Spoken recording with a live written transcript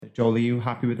Joel, are you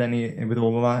happy with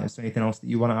all of that? Is there anything else that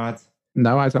you want to add?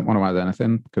 No, I don't want to add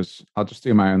anything because I'll just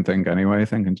do my own thing anyway, I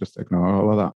think, and just ignore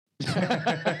all of that.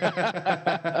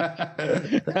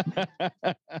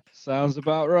 Sounds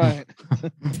about right.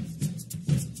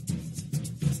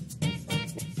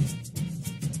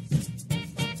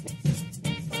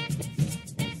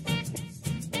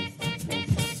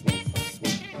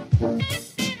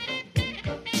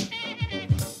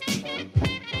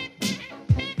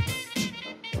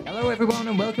 Hello, everyone,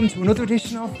 and welcome to another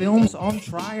edition of Films on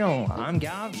Trial. I'm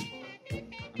Gav.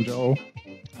 I'm Joel.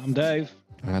 I'm Dave.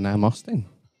 And I'm Austin.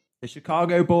 The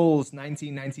Chicago Bulls,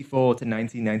 1994 to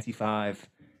 1995.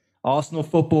 Arsenal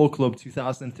Football Club,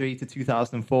 2003 to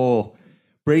 2004.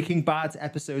 Breaking Bad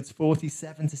episodes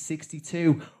 47 to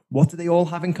 62. What do they all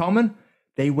have in common?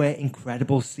 They were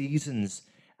incredible seasons.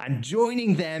 And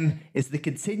joining them is the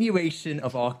continuation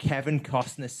of our Kevin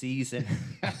Costner season.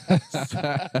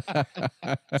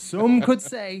 Some could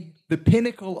say the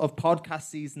pinnacle of podcast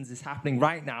seasons is happening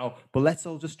right now, but let's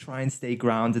all just try and stay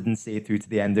grounded and see it through to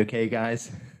the end, okay,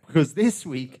 guys? Because this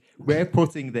week, we're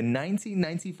putting the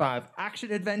 1995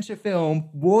 action-adventure film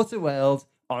Waterworld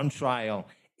on trial.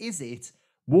 Is it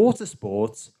water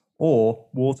sports or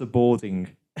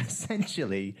waterboarding?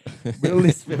 Essentially, will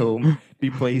this film be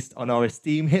placed on our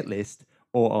esteemed hit list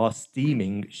or our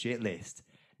steaming shit list?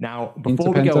 Now,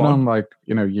 before we go on,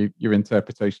 your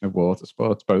interpretation of water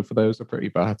sports, both of those are pretty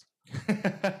bad.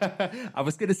 I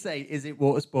was going to say, is it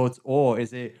water sports or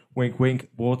is it wink wink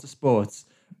water sports?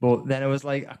 But then I was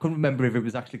like, I couldn't remember if it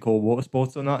was actually called water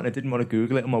sports or not, and I didn't want to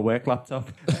Google it on my work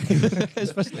laptop.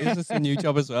 Especially as it's a new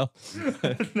job as well.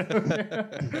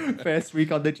 First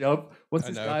week on the job. What's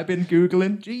this guy been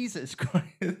Googling? Jesus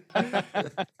Christ.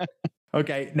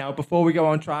 Okay, now before we go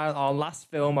on trial, our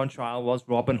last film on trial was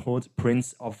Robin Hood,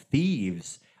 Prince of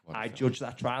Thieves. I judged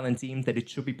that trial and deemed that it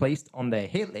should be placed on their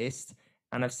hit list,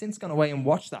 and I've since gone away and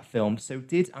watched that film. So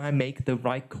did I make the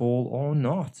right call or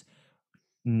not?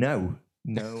 No,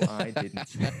 I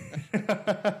didn't.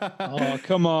 Oh,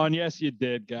 come on. Yes, you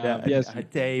did, Gav. Yes,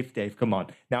 Dave, come on.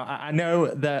 Now, I know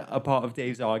that a part of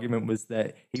Dave's argument was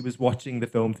that he was watching the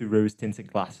film through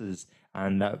rose-tinted glasses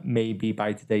and that maybe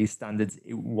by today's standards,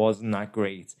 it wasn't that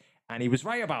great. And he was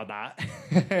right about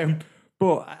that.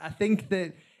 But I think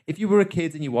that if you were a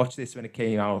kid and you watched this when it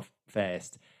came out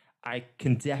first, I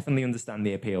can definitely understand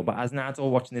the appeal. But as an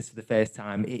adult watching this for the first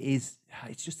time, it's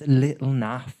just a little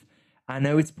naff. I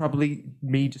know it's probably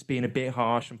me just being a bit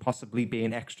harsh and possibly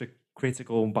being extra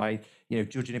critical by,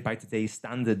 judging it by today's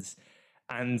standards.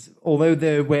 And although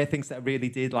there were things that I really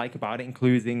did like about it,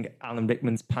 including Alan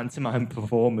Rickman's pantomime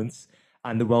performance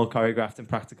and the well choreographed and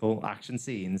practical action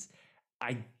scenes,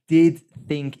 I did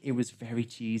think it was very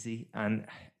cheesy. And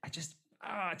I just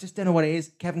don't know what it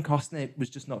is. Kevin Costner was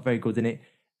just not very good in it.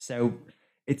 So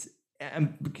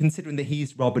considering that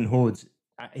he's Robin Hood,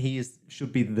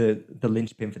 should be the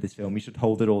linchpin for this film. He should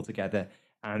hold it all together.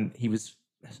 And he was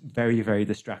very, very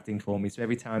distracting for me. So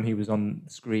every time he was on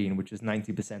screen, which was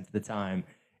 90% of the time,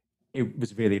 it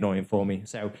was really annoying for me.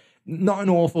 So not an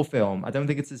awful film. I don't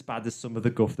think it's as bad as some of the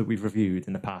guff that we've reviewed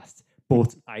in the past.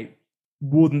 But I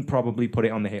wouldn't probably put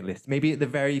it on the hit list. Maybe at the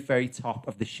very, very top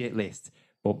of the shit list,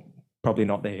 but probably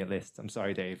not the hit list. I'm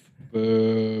sorry, Dave.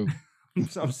 Boo.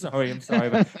 I'm sorry.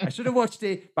 But I should have watched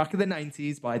it back in the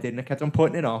 90s, but I didn't. I kept on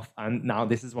putting it off, and now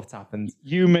this is what's happened.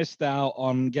 You missed out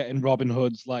on getting Robin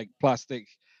Hood's plastic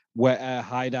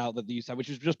hideout that they used to have, which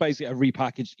was just basically a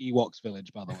repackaged Ewoks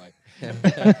village, by the way.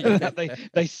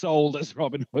 they sold as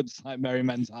Robin Hood's Merry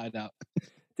Men's hideout.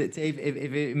 Dave, if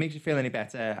it makes you feel any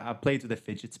better, I played with a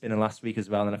fidget spinner last week as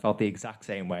well, and I felt the exact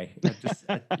same way.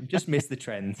 I just missed the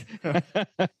trend.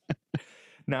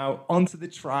 Now, onto the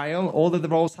trial. All of the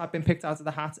roles have been picked out of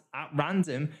the hat at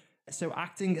random. So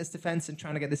acting as defense and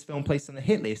trying to get this film placed on the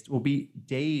hit list will be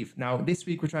Dave. Now, this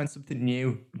week we're trying something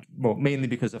new, well, mainly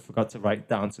because I forgot to write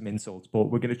down some insults, but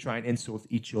we're going to try and insult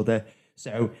each other.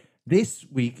 So this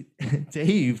week,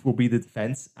 Dave will be the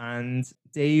defense, and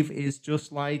Dave is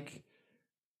just like...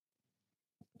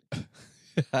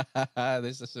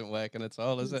 This isn't working at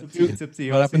all, is it? It's up to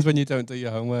you. What happens when you don't do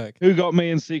your homework? Who got me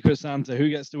in Secret Santa? Who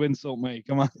gets to insult me?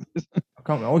 Come on.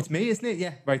 Oh, it's me, isn't it?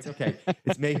 Yeah, right, okay.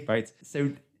 It's me, right.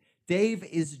 So Dave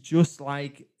is just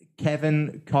like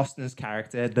Kevin Costner's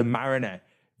character, the Mariner.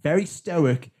 Very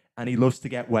stoic, and he loves to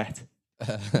get wet.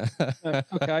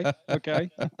 Okay.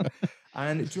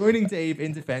 And joining Dave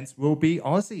in defense will be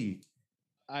Ozzy.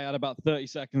 I had about 30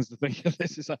 seconds to think of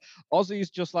this. Ozzy is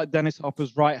just like Dennis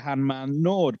Hopper's right-hand man,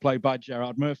 Nord, played by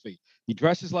Gerard Murphy. He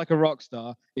dresses like a rock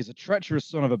star, is a treacherous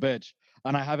son of a bitch,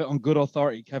 and I have it on good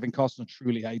authority. Kevin Costner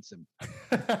truly hates him.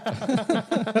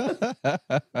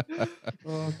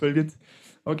 Oh, brilliant.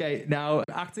 Okay, now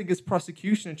acting as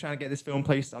prosecution and trying to get this film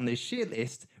placed on this shit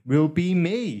list will be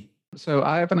me. So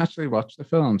I haven't actually watched the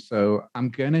film, so I'm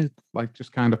gonna like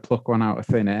just kind of pluck one out of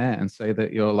thin air and say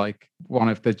that you're like one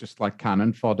of the just like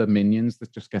cannon fodder minions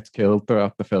that just gets killed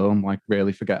throughout the film, like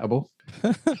really forgettable.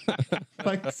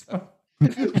 Thanks.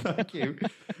 Thank you.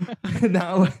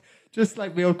 Now, just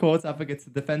like real court advocates,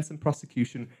 the defense and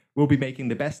prosecution will be making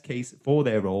the best case for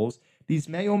their roles. These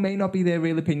may or may not be their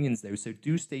real opinions, though, so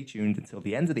do stay tuned until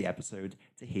the end of the episode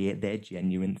to hear their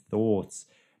genuine thoughts.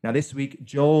 Now, this week,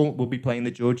 Joel will be playing the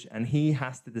judge, and he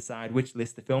has to decide which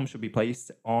list the film should be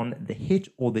placed on, the hit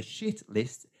or the shit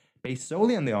list, based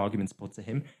solely on the arguments put to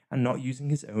him and not using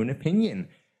his own opinion.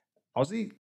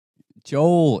 Ozzy?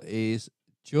 Joel is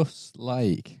just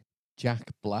like Jack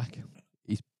Black.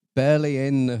 He's barely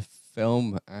in the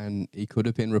film, and he could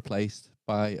have been replaced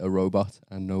by a robot,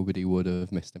 and nobody would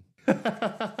have missed him.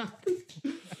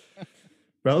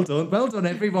 Well done,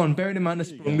 everyone. Bearing in mind, I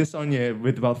sprung this on you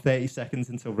with about 30 seconds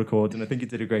until recording. I think you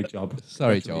did a great job.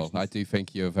 Sorry, Joel. I do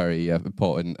think you're a very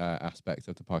important aspect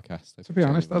of the podcast. To be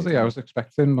honest, Ozzy, I was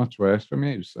expecting much worse from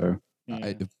you. So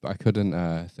I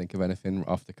couldn't think of anything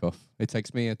off the cuff. It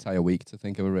takes me an entire week to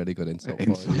think of a really good insult for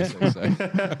you.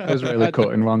 those really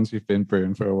cutting ones you've been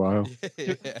brewing for a while.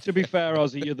 To be fair,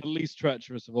 Ozzy, you're the least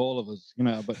treacherous of all of us, you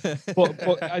know. But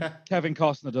Kevin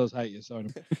Costner does hate you,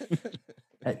 sorry.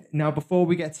 Now, before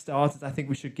we get started, I think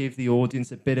we should give the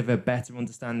audience a bit of a better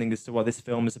understanding as to what this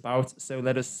film is about. So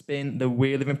let us spin the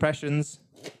wheel of impressions.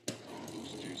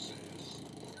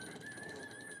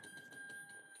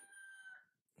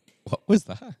 What was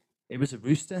that? It was a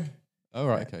rooster. Oh,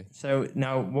 right, okay. So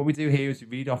now what we do here is we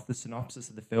read off the synopsis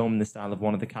of the film in the style of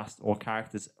one of the cast or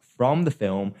characters from the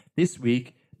film. This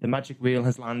week, the magic wheel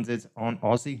has landed on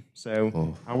Ozzy.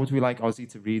 So how would we like Ozzy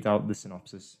to read out the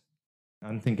synopsis?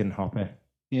 I'm thinking Hopper.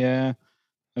 Yeah.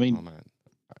 I mean, Oh, man.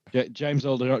 James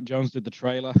Earl Jones did the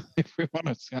trailer, if we want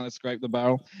to kind of scrape the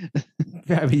barrel.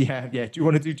 Yeah. Do you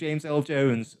want to do James Earl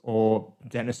Jones or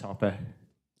Dennis Hopper?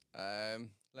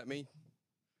 Let me...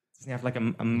 Does he have like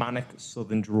a manic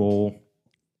southern drawl?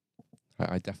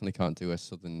 I definitely can't do a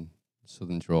southern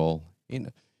drawl. You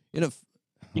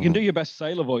can do your best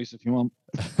sailor voice if you want.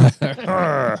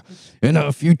 In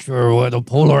a future where the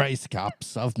polar ice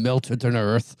caps have melted and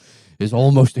Earth is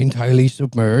almost entirely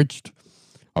submerged,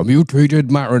 a mutated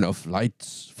mariner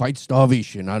fights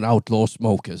starvation and outlaw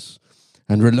smokers,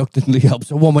 and reluctantly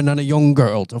helps a woman and a young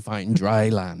girl to find dry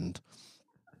land.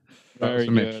 That was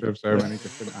a mixture of so many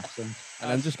different accents.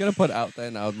 And I'm just going to put it out there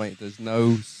now, mate. There's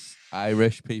no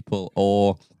Irish people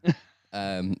or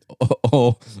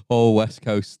West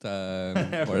Coast.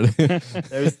 There's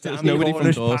nobody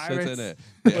from Dorset pirates. in it.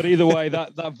 But either way,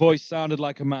 that voice sounded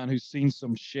like a man who's seen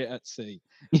some shit at sea.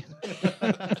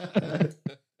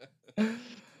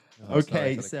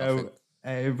 Okay, so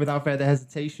without further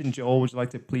hesitation, Joel, would you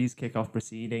like to please kick off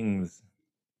proceedings?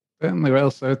 Certainly will.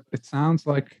 So it sounds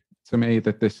like to me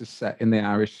that this is set in the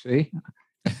Irish Sea.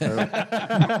 So,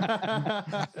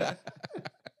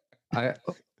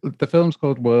 the film's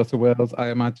called Waterworld. I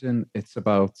imagine it's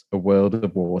about a world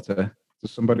of water.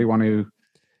 Does somebody want to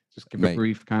just give a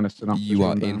brief kind of synopsis? You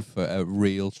are in for a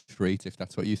real treat if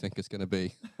that's what you think it's going to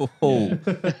be.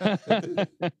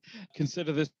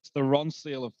 Consider this the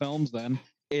Ronseal of films then.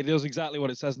 It is exactly what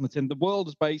it says in the tin. The world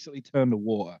has basically turned to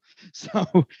water. So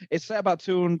it's set about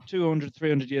 200,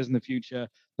 300 years in the future.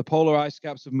 The polar ice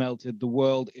caps have melted. The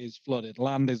world is flooded.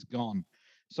 Land is gone.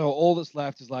 So all that's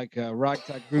left is like a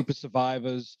ragtag group of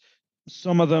survivors.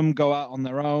 Some of them go out on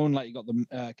their own. Like you got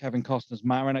the Kevin Costner's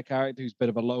Mariner character, who's a bit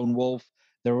of a lone wolf.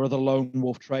 There are other lone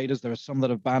wolf traders. There are some that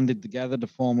have banded together to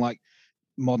form like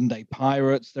modern day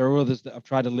pirates. There are others that have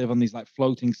tried to live on these like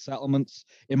floating settlements.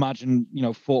 Imagine,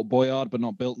 Fort Boyard, but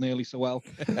not built nearly so well.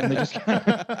 And they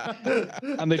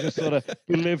just sort of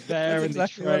live there and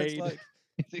exactly they trade. Like.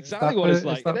 It's exactly what it's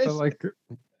like. Is that the like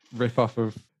riff off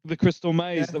of the Crystal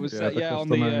Maze that was set, on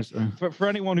the Maze, for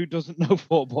anyone who doesn't know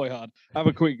Fort Boyard, have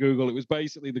a quick Google. It was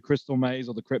basically the Crystal Maze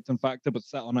or the Krypton Factor, but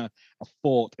set on a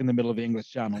fort in the middle of the English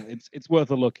Channel. It's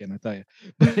worth a look in, I tell you.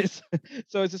 But it's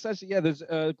essentially, there's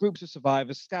groups of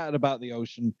survivors scattered about the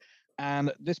ocean,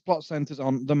 and this plot centers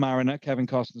on the Mariner, Kevin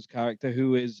Costner's character,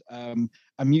 who is a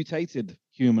mutated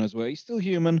human as well. He's still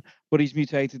human, but he's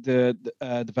mutated to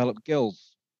develop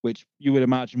gills, which you would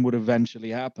imagine would eventually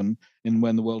happen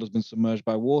when the world has been submerged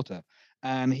by water.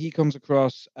 And he comes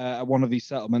across one of these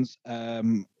settlements,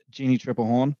 Jeannie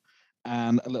Triplehorn,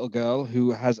 and a little girl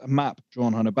who has a map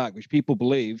drawn on her back, which people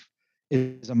believe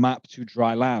is a map to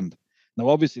dry land. Now,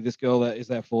 obviously, this girl is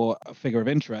therefore a figure of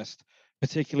interest,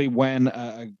 particularly when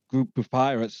a group of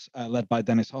pirates led by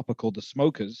Dennis Hopper called the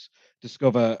Smokers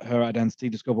discover her identity,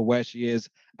 discover where she is,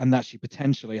 and that she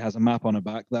potentially has a map on her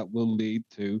back that will lead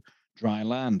to dry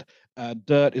land.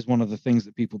 Dirt is one of the things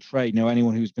that people trade.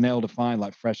 Anyone who's been able to find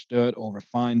like fresh dirt or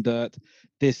refined dirt,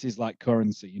 this is like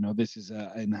currency. This is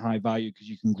in high value because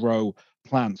you can grow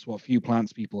plants. What few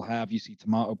plants people have, you see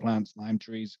tomato plants, lime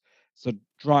trees. So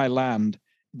dry land,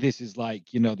 this is like,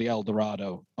 the El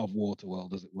Dorado of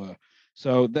Waterworld, as it were.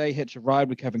 So they hitch a ride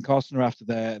with Kevin Costner after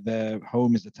their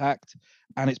home is attacked.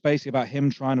 And it's basically about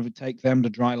him trying to take them to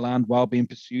dry land while being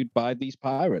pursued by these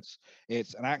pirates.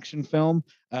 It's an action film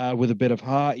with a bit of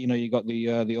heart. You got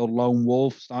the old lone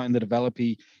wolf starting to develop.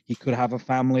 He could have a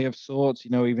family of sorts,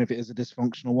 even if it is a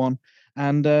dysfunctional one.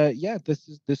 And this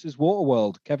is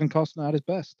Waterworld. Kevin Costner at his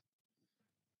best.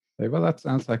 Well, that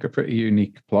sounds like a pretty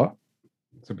unique plot,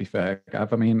 to be fair,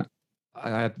 Gav. I mean, I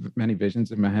had many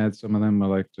visions in my head. Some of them were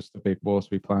like just a big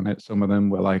watery planet. Some of them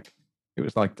were like, it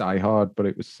was like Die Hard, but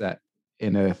it was set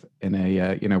in a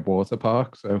water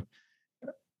park. So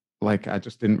like, I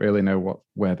just didn't really know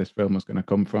where this film was going to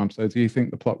come from. So do you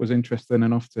think the plot was interesting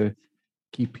enough to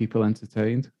keep people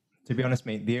entertained? To be honest,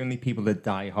 mate, the only people that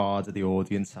die hard are the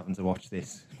audience having to watch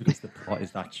this because the plot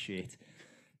is that shit.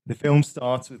 The film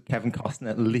starts with Kevin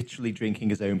Costner literally drinking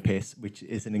his own piss, which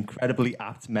is an incredibly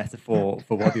apt metaphor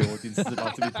for what the audience is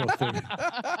about to be put through.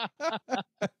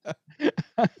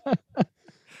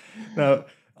 No,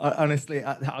 honestly,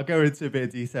 I'll go into a bit of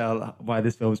detail why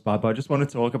this film's bad, but I just want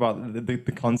to talk about the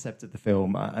concept of the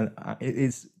film. And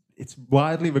it's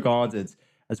widely regarded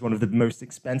as one of the most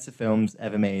expensive films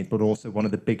ever made, but also one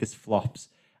of the biggest flops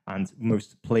and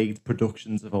most plagued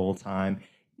productions of all time.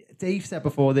 Dave said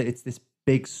before that it's this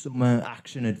big summer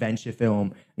action adventure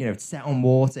film. It's set on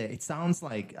water. It sounds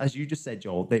like, as you just said,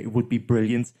 Joel, that it would be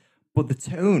brilliant, but the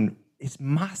tone is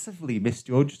massively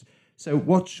misjudged. So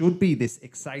what should be this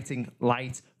exciting,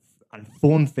 light and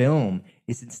fun film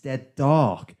is instead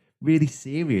dark, really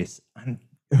serious, and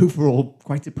overall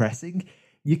quite depressing.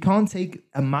 You can't take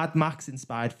a Mad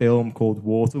Max-inspired film called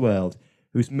Waterworld,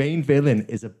 whose main villain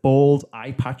is a bald,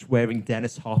 eye patch-wearing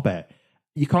Dennis Hopper.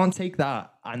 You can't take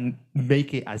that and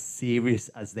make it as serious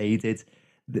as they did.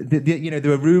 There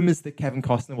were rumors that Kevin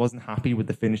Costner wasn't happy with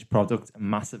the finished product and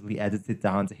massively edited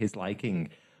down to his liking.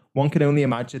 One can only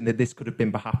imagine that this could have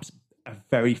been perhaps a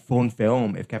very fun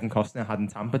film if Kevin Costner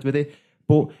hadn't tampered with it.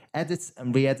 But edits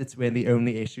and re-edits weren't the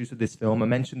only issues with this film. I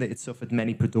mentioned that it suffered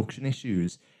many production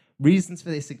issues. Reasons for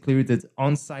this included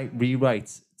on-site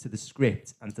rewrites to the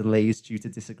script and delays due to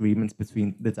disagreements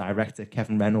between the director,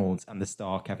 Kevin Reynolds, and the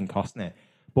star, Kevin Costner.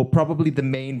 But probably the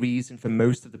main reason for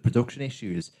most of the production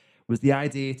issues was the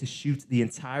idea to shoot the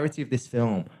entirety of this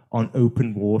film on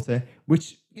open water,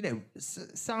 which,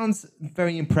 sounds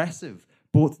very impressive.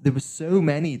 But there were so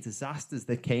many disasters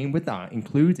that came with that,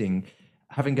 including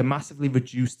having a massively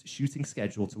reduced shooting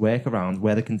schedule to work around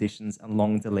weather conditions and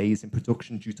long delays in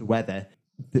production due to weather,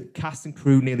 the cast and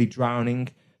crew nearly drowning,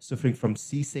 suffering from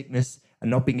seasickness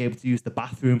and not being able to use the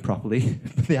bathroom properly.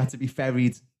 They had to be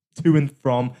ferried to and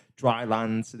from dry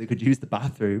land so they could use the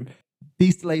bathroom.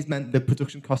 These delays meant the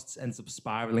production costs ended up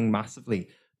spiraling massively,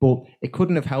 but it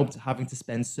couldn't have helped having to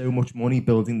spend so much money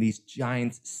building these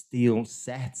giant steel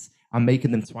sets and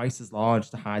making them twice as large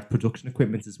to hide production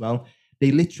equipment as well.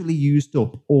 They literally used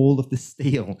up all of the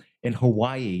steel in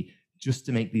Hawaii just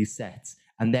to make these sets,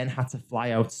 and then had to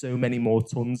fly out so many more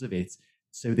tons of it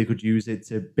so they could use it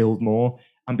to build more.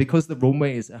 And because the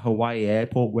runways at Hawaii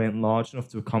Airport weren't large enough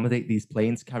to accommodate these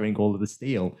planes carrying all of the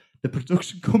steel, the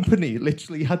production company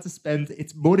literally had to spend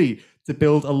its money to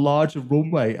build a larger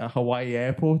runway at Hawaii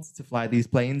Airport to fly these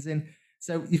planes in.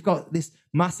 So you've got this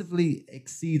massively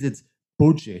exceeded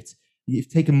budget. You've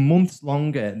taken months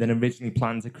longer than originally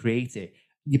planned to create it.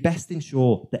 You best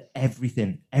ensure that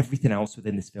everything else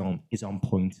within this film is on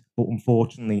point. But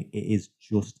unfortunately, it is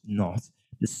just not.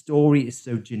 The story is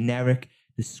so generic.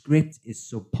 The script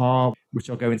is subpar, which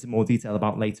I'll go into more detail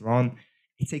about later on.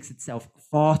 It takes itself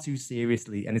far too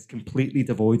seriously and is completely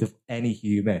devoid of any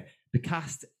humour. The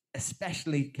cast,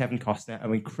 especially Kevin Costner,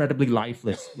 are incredibly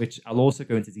lifeless, which I'll also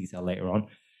go into detail later on.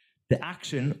 The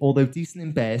action, although decent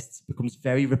in bursts, becomes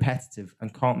very repetitive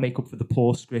and can't make up for the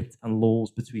poor script and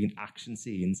lulls between action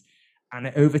scenes. And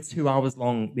at over 2 hours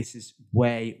long, this is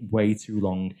way, way too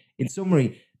long. In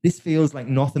summary, this feels like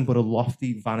nothing but a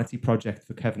lofty vanity project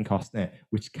for Kevin Costner,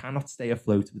 which cannot stay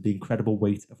afloat with the incredible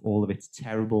weight of all of its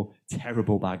terrible,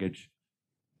 terrible baggage.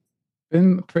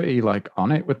 been pretty like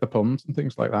on it with the puns and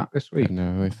things like that this I week.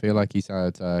 know. I feel like he's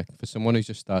had, for someone who's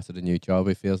just started a new job,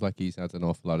 it feels like he's had an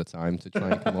awful lot of time to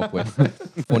try and come up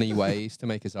with funny ways to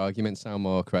make his argument sound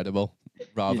more credible,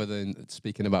 rather than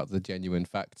speaking about the genuine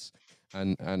facts.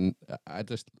 And I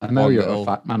just I know you're a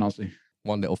fat man, Ozzy.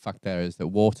 one little fact there is that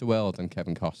Waterworld and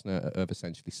Kevin Costner have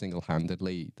essentially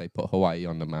single-handedly they put Hawaii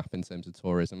on the map in terms of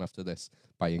tourism after this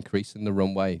by increasing the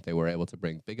runway. They were able to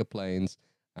bring bigger planes,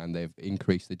 and they've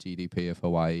increased the GDP of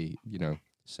Hawaii,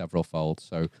 several fold.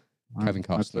 So Wow, Kevin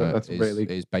Costner that's a really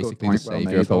is good basically the point, well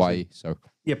savior made, of Hawaii. So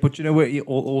Yeah, but you know what he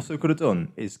also could have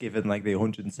done is given like the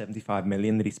 175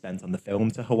 million that he spent on the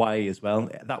film to Hawaii as well.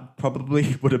 That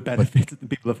probably would have benefited the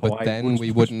people of Hawaii. but then much, we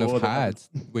much wouldn't more have than had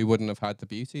having- we wouldn't have had the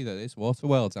beauty that is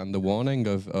Waterworld and the warning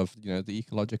of the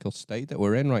ecological state that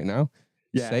we're in right now.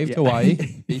 Yeah, Saved yeah.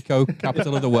 Hawaii, eco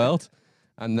capital of the world,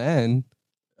 and then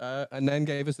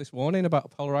gave us this warning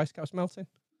about polar ice caps melting.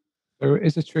 So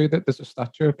is it true that there's a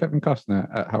statue of Kevin Costner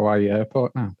at Hawaii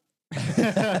Airport now? I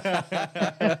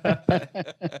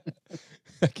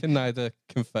can neither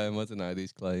confirm or deny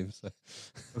these claims. So.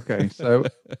 Okay, so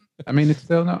I mean, it's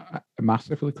still not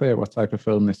massively clear what type of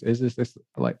film this is. Is this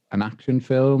like an action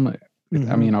film?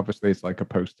 I mean, obviously it's like a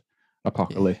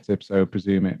post-apocalyptic, so I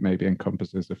presume it maybe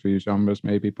encompasses a few genres,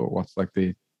 maybe. But what's like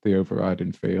the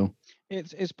overriding feel?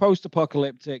 It's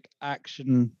post-apocalyptic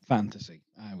action fantasy,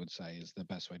 I would say, is the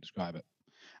best way to describe it.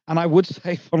 And I would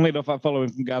say, funnily enough, I'm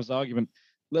following from Gav's argument,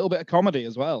 a little bit of comedy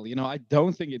as well. I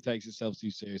don't think it takes itself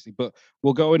too seriously, but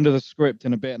we'll go into the script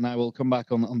in a bit and I will come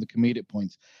back on the comedic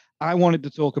points. I wanted to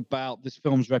talk about this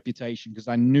film's reputation because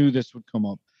I knew this would come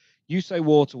up. You say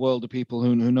Waterworld to people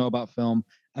who know about film,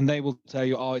 and they will tell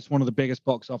you, oh, it's one of the biggest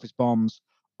box office bombs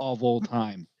of all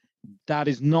time. That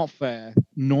is not fair,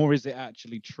 nor is it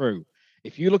actually true.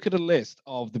 If you look at a list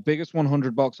of the biggest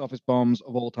 100 box office bombs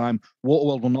of all time,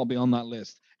 Waterworld will not be on that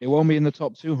list. It won't be in the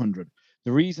top 200.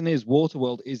 The reason is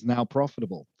Waterworld is now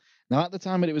profitable. Now, at the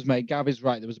time that it was made, Gav is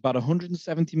right. There was about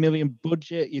 170 million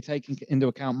budget. You're taking into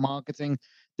account marketing.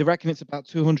 They reckon it's about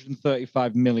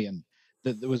 235 million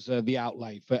that there was the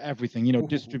outlay for everything,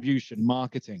 distribution,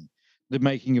 marketing, the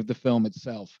making of the film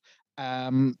itself.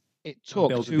 It took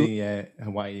building the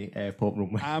Hawaii airport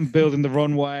runway. and building the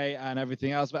runway and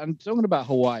everything else. But I'm talking about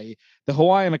Hawaii. The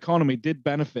Hawaiian economy did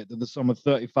benefit to the sum of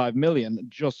 35 million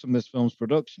just from this film's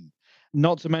production.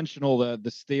 Not to mention all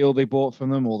the steel they bought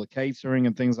from them, all the catering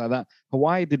and things like that.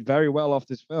 Hawaii did very well off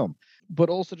this film. But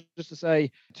also just to say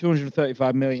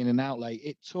 235 million in outlay,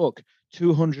 it took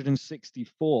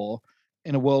 264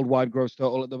 in a worldwide gross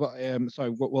total at the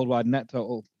worldwide net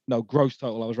total. No, gross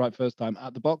total. I was right first time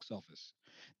at the box office.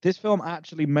 This film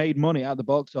actually made money at the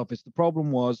box office. The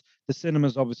problem was the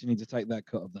cinemas obviously need to take their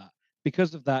cut of that.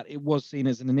 Because of that, it was seen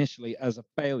as initially as a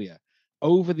failure.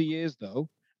 Over the years, though,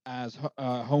 as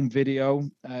home video,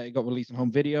 it got released on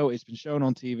home video. It's been shown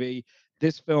on TV.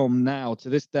 This film now, to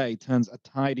this day, turns a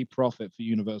tidy profit for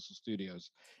Universal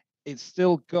Studios. It's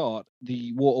still got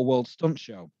the Waterworld stunt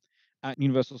show at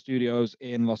Universal Studios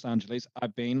in Los Angeles.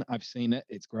 I've seen it.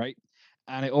 It's great.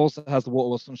 And it also has the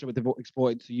Waterworld stunt show, but they've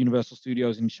exported to Universal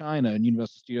Studios in China and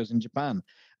Universal Studios in Japan.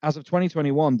 As of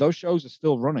 2021, those shows are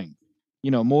still running.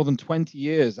 More than 20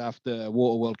 years after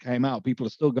Waterworld came out, people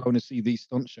are still going to see these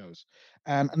stunt shows.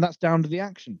 And that's down to the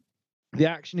action. The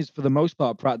action is, for the most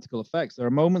part, practical effects. There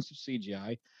are moments of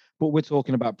CGI, but we're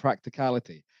talking about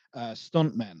practicality.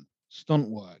 Stuntmen, stunt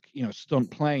work,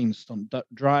 stunt planes, stunt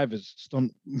drivers,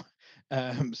 stunt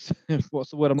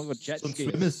what's the word I'm looking for? Jet Stunt skiers.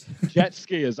 swimmers. Jet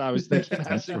skiers. I was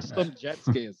thinking stunt jet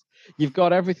skiers. You've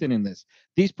got everything in this.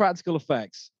 These practical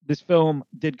effects, this film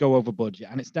did go over budget,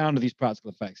 and it's down to these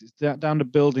practical effects. It's down to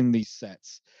building these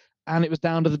sets. And it was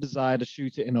down to the desire to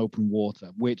shoot it in open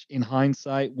water, which in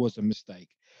hindsight was a mistake.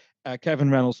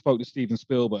 Kevin Reynolds spoke to Steven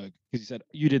Spielberg because he said,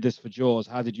 you did this for Jaws.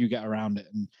 How did you get around it?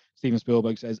 And Steven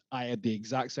Spielberg says, I had the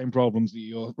exact same problems that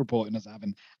you're reporting as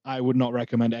having. I would not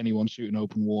recommend anyone shooting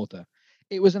open water.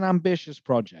 It was an ambitious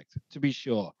project, to be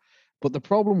sure. But the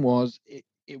problem was it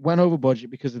went over budget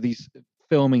because of these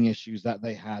filming issues that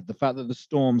they had. The fact that the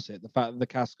storms hit, the fact that the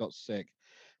cast got sick,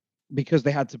 because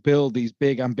they had to build these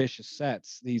big, ambitious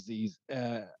sets, these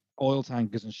oil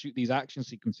tankers, and shoot these action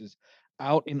sequences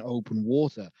out in open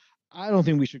water. I don't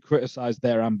think we should criticize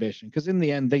their ambition because in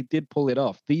the end, they did pull it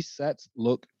off. These sets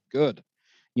look good.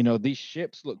 These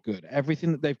ships look good.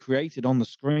 Everything that they've created on the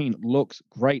screen looks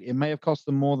great. It may have cost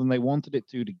them more than they wanted it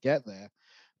to get there,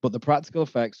 but the practical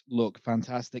effects look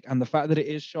fantastic. And the fact that it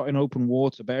is shot in open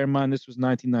water, bear in mind this was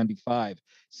 1995.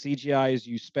 CGI is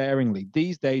used sparingly.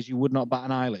 These days, you would not bat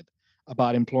an eyelid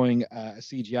about employing a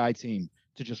CGI team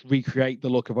to just recreate the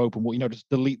look of open water, just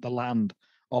delete the land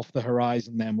off the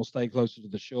horizon. Then we'll stay closer to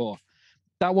the shore.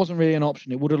 That wasn't really an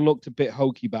option. It would have looked a bit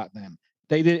hokey back then.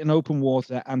 They did it in open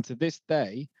water, and to this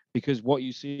day, because what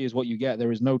you see is what you get,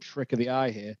 there is no trick of the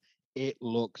eye here. It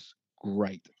looks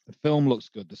great. The film looks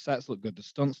good. The sets look good. The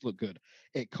stunts look good.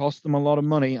 It cost them a lot of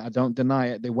money. I don't deny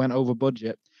it. They went over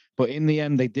budget, but in the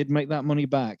end, they did make that money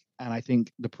back. And I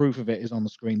think the proof of it is on the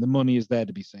screen. The money is there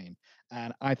to be seen.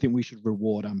 And I think we should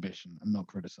reward ambition and not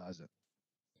criticize it.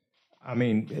 I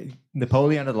mean,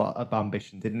 Napoleon had a lot of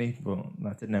ambition, didn't he? But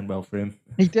that didn't end well for him.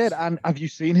 He did. And have you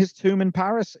seen his tomb in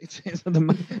Paris?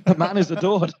 The man is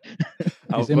adored.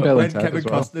 He's in Bill when and Ted Kevin as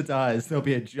well. Costner dies, there'll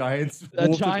be a giant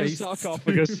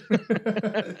sarcophagus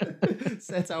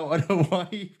set out on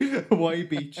Hawaii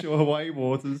beach or Hawaii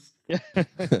waters.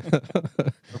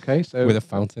 Okay, so With a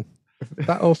fountain.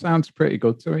 that all sounds pretty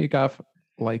good to me, Gav.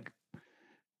 Like,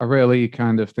 I really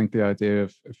kind of think the idea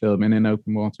of filming in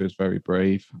open water is very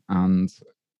brave, and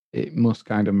it must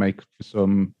kind of make for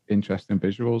some interesting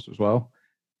visuals as well.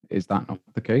 Is that not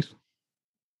the case?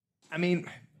 I mean,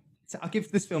 I'll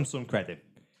give this film some credit.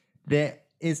 There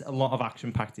is a lot of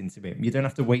action packed into it. You don't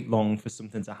have to wait long for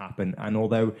something to happen. And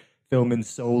although filming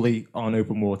solely on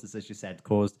open waters, as you said,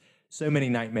 caused so many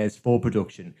nightmares for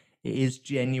production, it is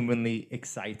genuinely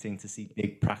exciting to see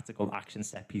big practical action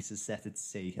set pieces set at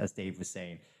sea, as Dave was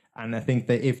saying. And I think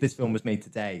that if this film was made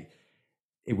today,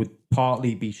 it would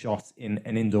partly be shot in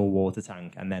an indoor water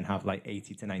tank and then have like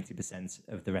 80 to 90%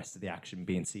 of the rest of the action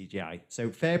being CGI. So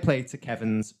fair play to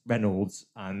Kevin's, Reynolds,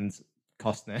 and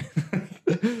Costner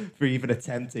for even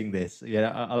attempting this. Yeah,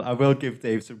 I will give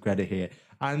Dave some credit here.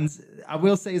 And I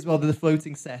will say as well that the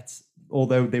floating sets,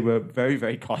 although they were very,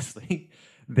 very costly,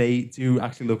 they do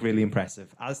actually look really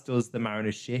impressive, as does the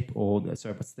mariner's ship, or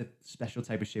sorry, what's the special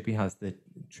type of ship he has? The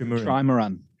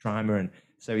Trimaran.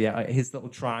 So yeah, his little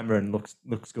trimaran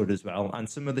looks good as well. And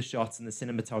some of the shots and the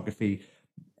cinematography,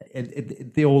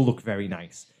 they all look very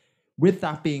nice. With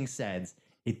that being said,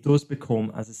 it does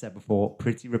become, as I said before,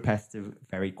 pretty repetitive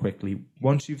very quickly.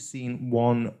 Once you've seen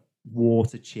one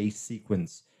water chase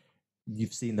sequence,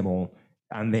 you've seen them all,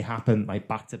 and they happen like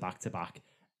back to back to back.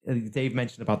 Dave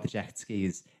mentioned about the jet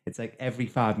skis. It's like every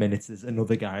 5 minutes there's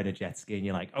another guy in a jet ski, and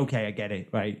you're like, okay, I get it,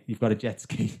 right? You've got a jet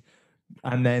ski.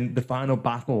 And then the final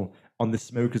battle on the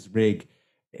smoker's rig,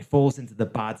 it falls into the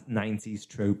bad 90s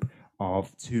trope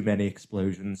of too many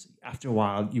explosions. After a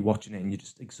while, you're watching it and you're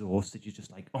just exhausted. You're just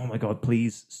like, oh my God,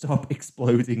 please stop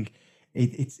exploding.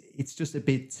 It's just a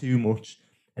bit too much.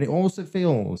 And it also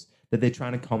feels that they're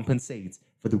trying to compensate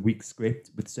for the weak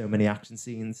script with so many action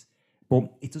scenes. But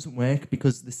it doesn't work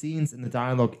because the scenes and the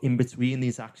dialogue in between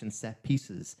these action set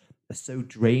pieces are so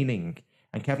draining.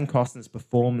 And Kevin Costner's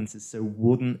performance is so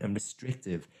wooden and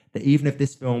restrictive that even if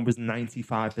this film was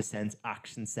 95%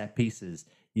 action set pieces,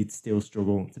 you'd still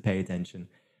struggle to pay attention.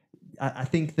 I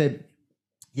think that,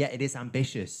 yeah, it is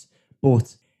ambitious,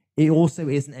 but it also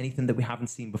isn't anything that we haven't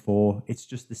seen before. It's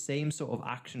just the same sort of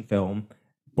action film,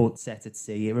 but set at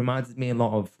sea. It reminded me a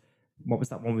lot of, what was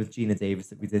that one with Gina Davis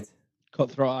that we did?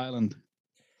 Cutthroat Island.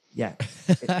 Yeah.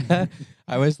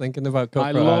 I was thinking about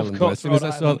Cutthroat love Island. But as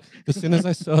soon as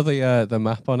I saw the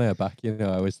map on her back,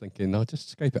 I was thinking, no, just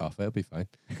scrape it off. It'll be fine.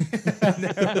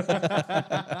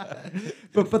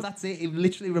 but that's it. It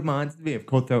literally reminded me of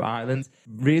Cutthroat Island.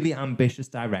 Really ambitious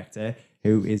director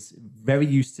who is very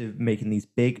used to making these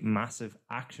big, massive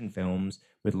action films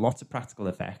with lots of practical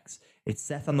effects. It's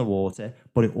set on the water,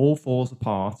 but it all falls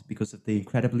apart because of the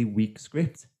incredibly weak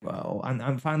script. Well,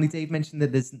 and finally, Dave mentioned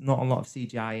that there's not a lot of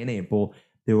CGI in it, but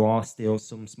there are still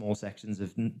some small sections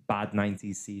of bad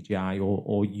 90s CGI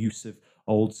or use of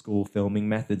old school filming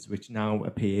methods, which now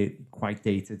appear quite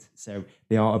dated. So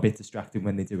they are a bit distracting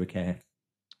when they do occur.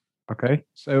 Okay,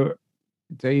 so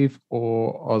Dave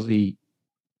or Ozzy,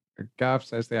 Gav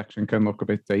says the action can look a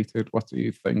bit dated. What do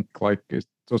you think? Like, does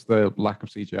the lack of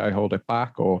CGI hold it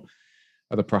back, or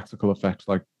are the practical effects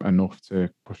like enough to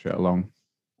push it along?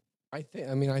 I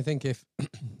think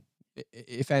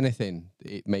if anything,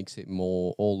 it makes it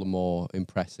all the more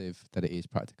impressive that it is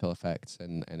practical effects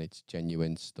and it's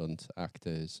genuine stunt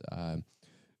actors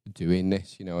doing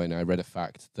this. And I read a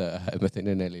fact that I think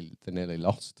they nearly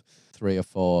lost 3 or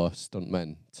 4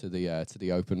 stuntmen to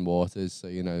the open waters. So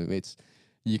it's.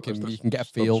 You can get a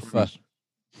feel for,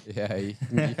 you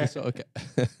can sort of get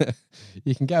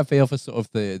you can get a feel for sort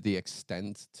of the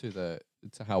extent to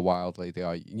how wildly they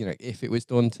are. If it was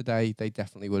done today, they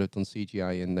definitely would have done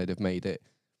CGI and they'd have made it.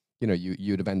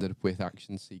 You'd have ended up with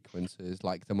action sequences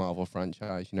like the Marvel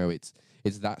franchise.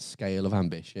 It's that scale of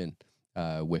ambition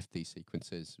with these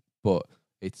sequences, but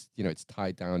it's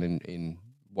tied down in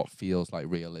what feels like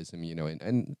realism, you know.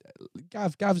 And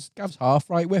Gav's half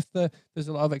right with there's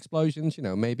a lot of explosions, you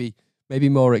know, maybe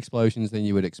more explosions than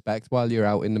you would expect while you're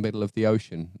out in the middle of the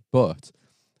ocean, but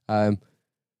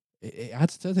it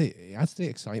adds to the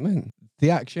excitement. The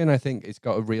action, I think, it's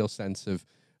got a real sense of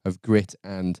grit,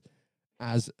 and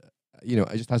as you know,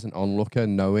 just as an onlooker,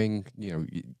 knowing, you know,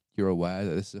 you're aware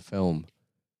that this is a film,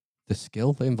 the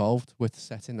skill involved with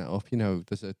setting that up, you know,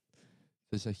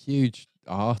 there's a huge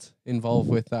art involved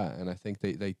with that, and I think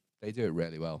they do it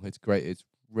really well. It's great. It's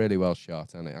really well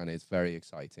shot, and it's very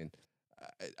exciting.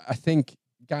 I think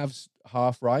Gav's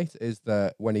half right is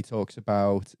that when he talks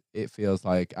about it feels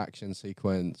like action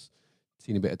sequence,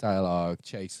 teeny bit of dialogue,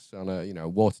 chase on a, you know,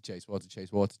 water chase,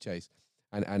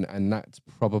 and that's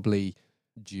probably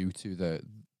due to the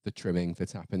trimming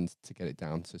that's happened to get it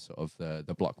down to sort of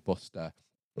the blockbuster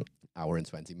hour and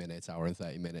 20 minutes, hour and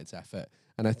 30 minutes effort.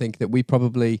 And I think that we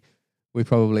probably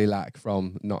lack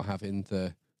from not having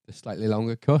the slightly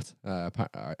longer cut.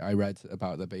 I read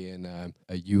about there being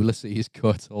a Ulysses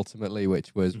cut ultimately,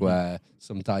 which was where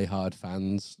some diehard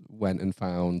fans went and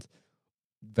found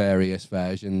various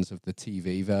versions of the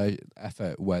TV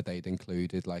effort where they'd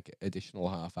included like additional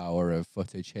half hour of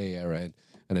footage here, and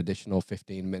an additional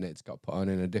 15 minutes got put on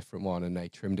in a different one, and they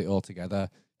trimmed it all together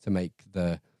to make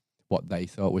what they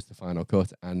thought was the final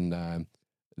cut. And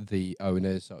the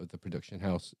owners of the production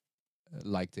house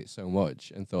liked it so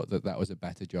much and thought that was a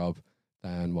better job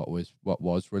than what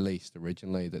was released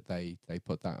originally, that they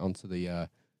put that onto the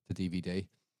DVD.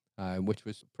 Which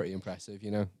was pretty impressive,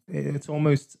 you know. It's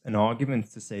almost an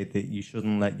argument to say that you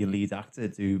shouldn't let your lead actor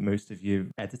do most of your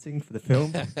editing for the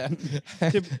film.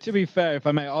 To be fair, if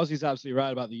I may, Ozzy's absolutely right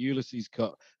about the Ulysses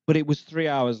cut, but it was 3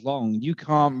 hours long. You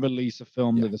can't release a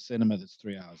film to the cinema that's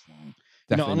 3 hours long.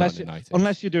 Definitely unless not in a night.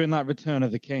 unless you're doing like Return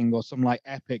of the King or some like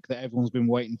epic that everyone's been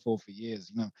waiting for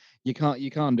years. You know, you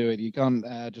can't do it. You can't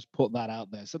just put that out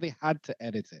there. So they had to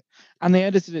edit it, and they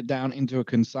edited it down into a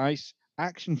concise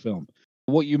action film.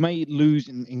 What you may lose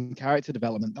in character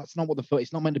development, that's not what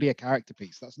it's not meant to be a character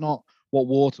piece. That's not what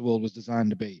Waterworld was designed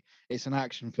to be. It's an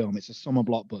action film. It's a summer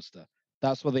blockbuster.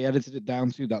 That's what they edited it down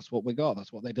to. That's what we got.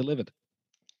 That's what they delivered.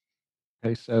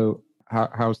 Okay, so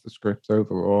how's the script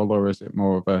overall, or is it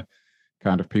more of a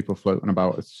kind of people floating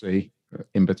about at sea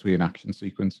in between action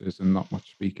sequences and not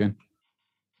much speaking?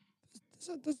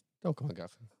 Don't come on,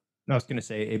 Gav. I was going to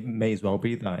say it may as well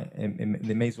be that.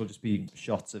 It may as well just be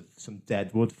shots of some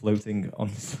dead wood floating on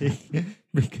the sea,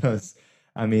 because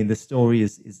I mean the story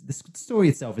the story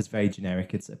itself is very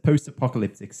generic. It's a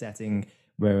post-apocalyptic setting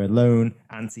where a lone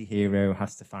anti-hero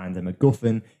has to find a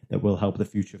MacGuffin that will help the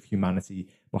future of humanity,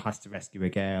 but has to rescue a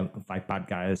girl and fight bad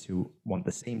guys who want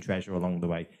the same treasure along the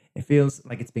way. It feels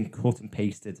like it's been cut and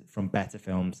pasted from better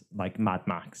films like Mad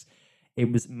Max.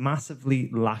 It was massively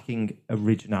lacking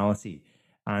originality,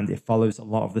 and it follows a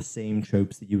lot of the same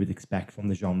tropes that you would expect from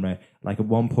the genre. Like at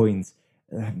one point,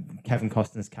 Kevin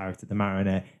Costner's character, the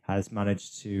Mariner, has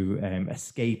managed to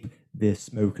escape the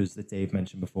smokers that Dave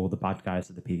mentioned before, the bad guys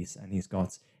of the piece, and he's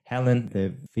got Helen,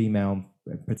 the female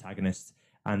protagonist,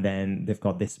 and then they've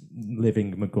got this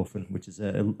living MacGuffin, which is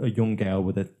a young girl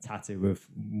with a tattoo of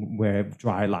where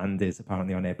dry land is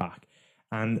apparently on her back.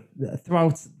 And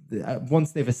throughout,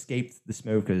 once they've escaped the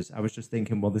smokers, I was just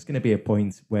thinking, well, there's going to be a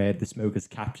point where the smokers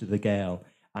capture the girl,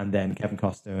 and then Kevin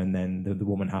Costner and then the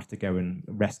woman have to go and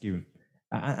rescue him.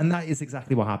 And that is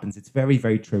exactly what happens. It's very,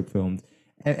 very trope filmed.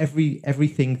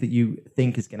 Everything that you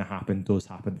think is going to happen does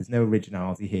happen. There's no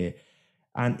originality here.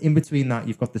 And in between that,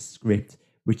 you've got the script,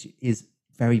 which is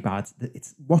very bad.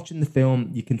 It's watching the film,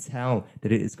 you can tell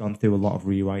that it has gone through a lot of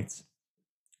rewrites.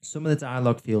 Some of the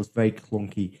dialogue feels very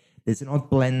clunky. There's an odd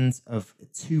blend of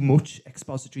too much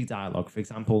expository dialogue. For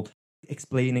example,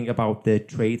 explaining about the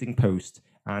trading post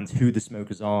and who the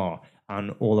smokers are,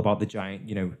 and all about the giant,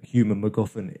 human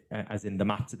MacGuffin, as in the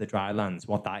map to the dry lands,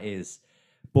 what that is.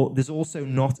 But there's also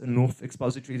not enough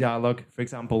expository dialogue. For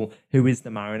example, who is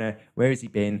the Mariner? Where has he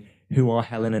been? Who are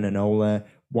Helen and Enola?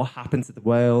 What happened to the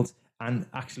world? And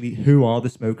actually, who are the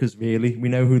smokers really? We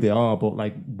know who they are, but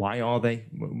why are they?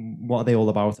 What are they all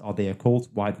about? Are they a cult?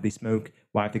 Why do they smoke?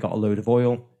 Why have they got a load of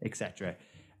oil, etc.?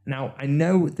 Now, I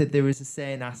know that there is a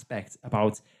certain aspect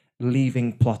about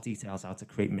leaving plot details out to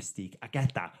create mystique. I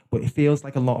get that, but it feels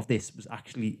like a lot of this was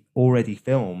actually already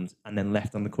filmed and then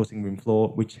left on the cutting room floor,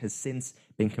 which has since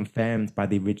been confirmed by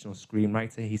the original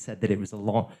screenwriter. He said that it was a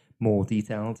lot more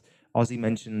detailed. Ozzy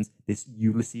mentioned this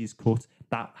Ulysses cut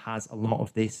that has a lot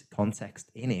of this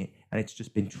context in it, and it's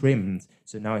just been trimmed.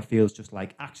 So now it feels just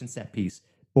like action set piece,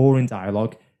 boring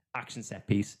dialogue, action set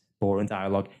piece, boring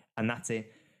dialogue, and that's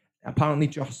it. Apparently,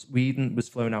 Joss Whedon was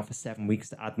flown out for 7 weeks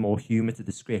to add more humour to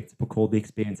the script, but called the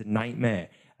experience a nightmare,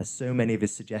 as so many of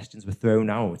his suggestions were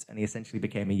thrown out, and he essentially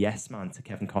became a yes man to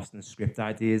Kevin Costner's script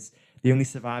ideas. The only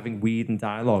surviving Whedon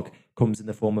dialogue comes in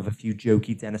the form of a few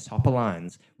jokey Dennis Hopper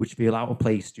lines, which feel out of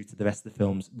place due to the rest of the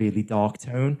film's really dark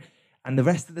tone. And the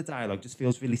rest of the dialogue just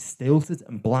feels really stilted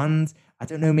and bland. I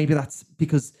don't know, maybe that's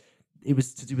because it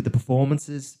was to do with the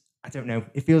performances. I don't know.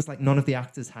 It feels like none of the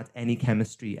actors had any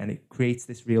chemistry, and it creates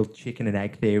this real chicken and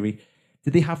egg theory.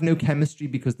 Did they have no chemistry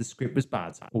because the script was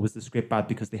bad, or was the script bad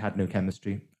because they had no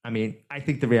chemistry? I mean, I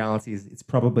think the reality is it's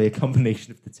probably a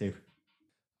combination of the two.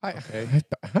 I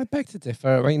beg to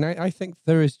differ. I mean, I think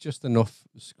there is just enough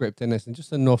script in this and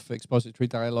just enough expository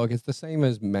dialogue. It's the same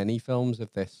as many films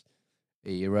of this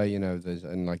era, you know.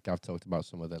 And like Gav talked about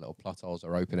some of the little plot holes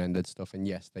or open-ended stuff, and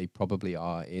yes, they probably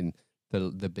are in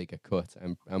the bigger cut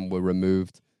and were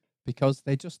removed because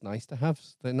they're just nice to have.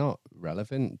 They're not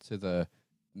relevant to the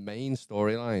main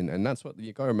storyline, and that's what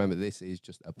you got to remember. This is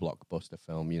just a blockbuster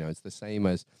film. You know, it's the same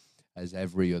as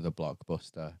every other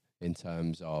blockbuster in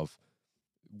terms of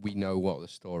we know what the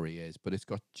story is, but it's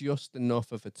got just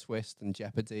enough of a twist and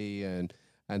jeopardy and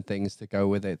things to go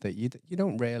with it that you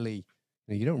don't really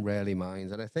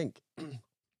mind. And I think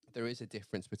there is a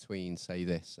difference between, say,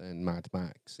 this and Mad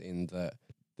Max in that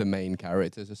the main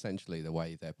characters, essentially the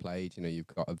way they're played, you know, you've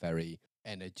got a very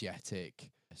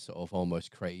energetic, sort of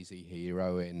almost crazy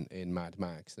hero in Mad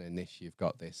Max, and in this you've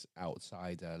got this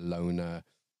outsider, loner,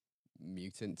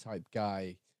 mutant type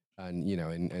guy, and you know,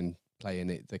 and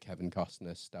playing it the Kevin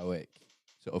Costner stoic,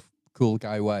 sort of cool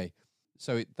guy way.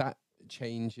 So that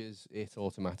changes it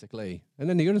automatically. And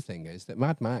then the other thing is that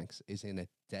Mad Max is in a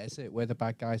desert where the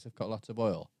bad guys have got lots of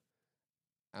oil,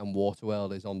 and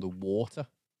Waterworld is on the water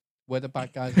where the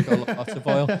bad guys have got lots of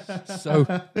oil. So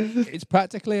it's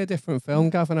practically a different film,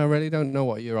 Gavin. I really don't know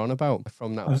what you're on about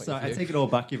from that. I'm sorry, I take it all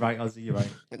back. You're right, Ozzy. You're right.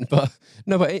 But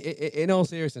in all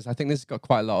seriousness, I think this has got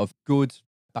quite a lot of good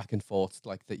back and forth,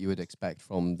 like that you would expect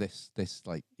from this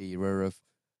like era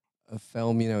of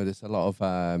film. You know, there's a lot of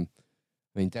I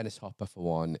mean, Dennis Hopper for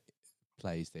one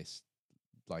plays this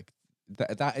like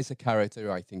that is a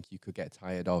character I think you could get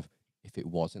tired of if it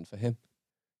wasn't for him.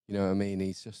 You know what I mean?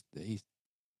 He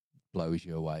blows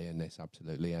you away in this,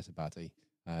 absolutely, as a baddie.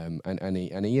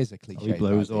 And he is a cliche. He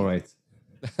blows baddie. all right.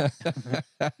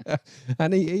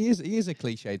 And he is a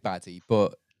cliched baddie,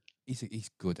 but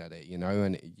he's good at it, you know.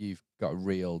 And you've got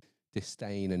real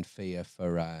disdain and fear for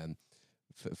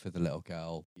the little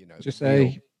girl, you know. Just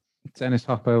say Dennis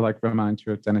Hopper like reminds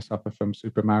you of Dennis Hopper from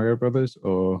Super Mario Brothers,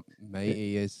 or mate,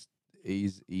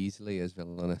 he's easily as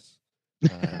villainous.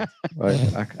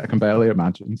 like I can barely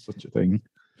imagine such a thing.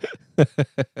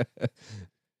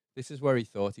 This is where he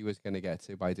thought he was going to get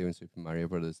to by doing Super Mario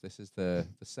Brothers. This is the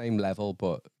same level,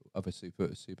 but of a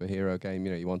superhero game.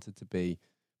 You know, he wanted to be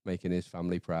making his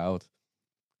family proud,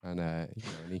 and you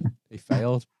know, and he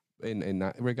failed in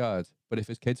that regard. But if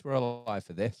his kids were alive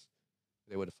for this,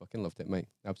 they would have fucking loved it, mate.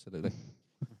 Absolutely.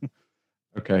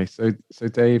 Okay, so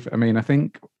Dave, I mean, I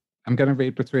think I'm going to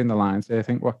read between the lines here. I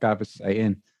think what Gav is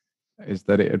saying is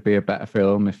that it would be a better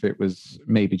film if it was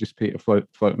maybe just Peter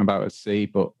floating about at sea,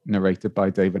 but narrated by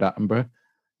David Attenborough.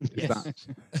 Is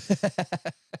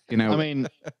that, you know, I mean,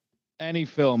 any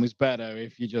film is better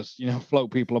if you just, you know,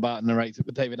 float people about and narrate it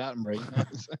with David Attenborough. You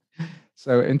know?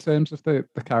 So in terms of the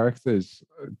characters,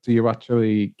 do you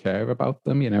actually care about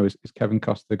them? You know, is Kevin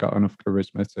Costner got enough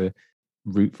charisma to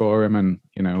root for him? And,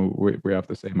 you know, we have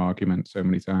the same argument so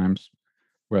many times,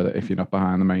 where if you're not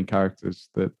behind the main characters,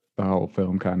 that the whole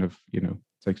film kind of, you know,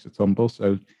 takes a tumble.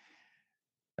 So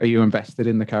are you invested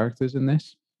in the characters in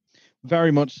this?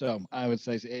 Very much so, I would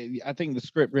say. I think the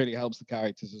script really helps the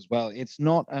characters as well. It's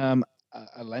not a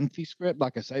lengthy script.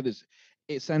 Like I say,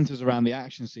 it centers around the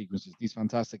action sequences, these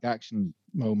fantastic action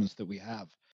moments that we have.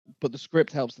 But the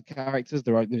script helps the characters.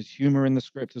 There's humor in the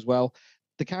script as well.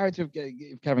 The character of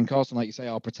Kevin Costner, like you say,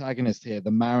 our protagonist here,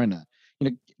 the Mariner. You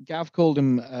know, Gav called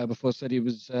him before, said he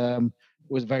was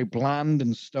very bland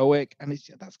and stoic, and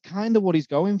that's kind of what he's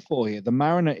going for here. The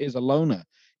Mariner is a loner.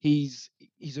 He's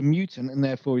a mutant, and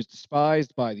therefore he's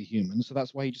despised by the humans. So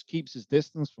that's why he just keeps his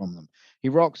distance from them. He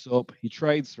rocks up, he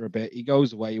trades for a bit, he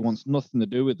goes away. He wants nothing to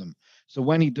do with them. So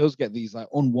when he does get these like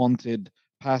unwanted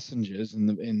passengers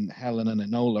in Helen and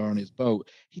Enola on his boat,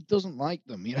 he doesn't like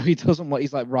them. You know, he doesn't like.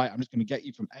 He's like, right, I'm just going to get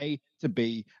you from A to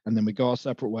B, and then we go our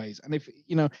separate ways. And if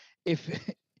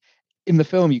in the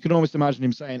film, you can almost imagine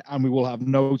him saying, and we will have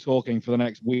no talking for the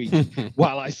next week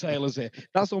while I sail as it.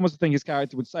 That's almost the thing his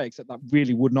character would say, except that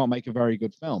really would not make a very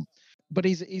good film. But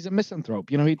he's a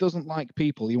misanthrope. You know, he doesn't like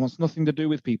people. He wants nothing to do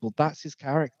with people. That's his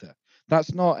character.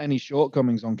 That's not any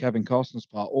shortcomings on Kevin Costner's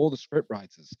part or the script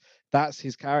writers. That's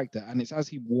his character, and it's as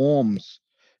he warms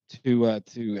to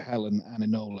Helen and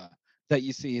Enola that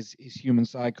you see his human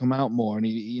side come out more, and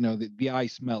the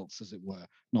ice melts, as it were.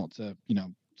 Not to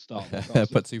start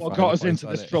what got us into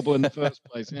this trouble in the first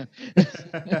place. Yeah.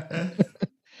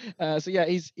 So yeah,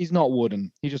 he's not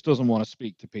wooden. He just doesn't want to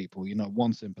speak to people.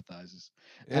 One sympathizes.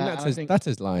 And that's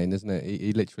his line, isn't it?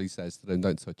 He literally says to them,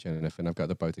 "Don't touch anything. I've got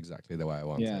the boat exactly the way I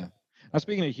want it." Now,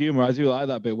 speaking of humor, I do like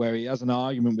that bit where he has an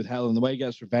argument with Helen. The way he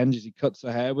gets revenge is he cuts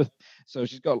her hair so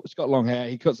she's got long hair.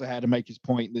 He cuts her hair to make his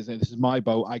point. This is my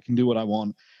boat. I can do what I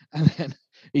want. And then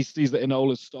he sees that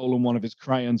Enola's stolen one of his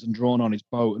crayons and drawn on his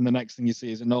boat. And the next thing you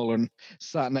see is Enola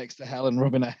sat next to Helen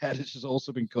rubbing her head. It's just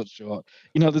also been cut short.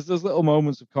 There's those little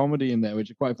moments of comedy in there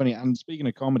which are quite funny. And speaking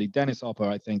of comedy, Dennis Hopper,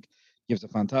 I think, gives a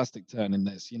fantastic turn in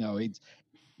this.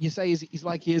 You say he's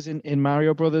like he is in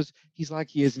Mario Brothers. He's like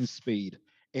he is in Speed.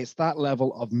 It's that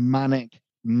level of manic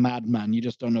madman. You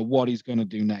just don't know what he's going to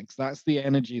do next. That's the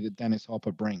energy that Dennis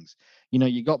Hopper brings.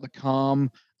 You got the calm,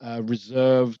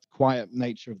 reserved, quiet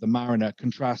nature of the mariner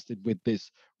contrasted with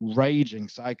this raging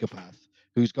psychopath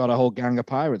who's got a whole gang of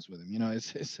pirates with him.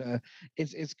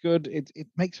 It's good. It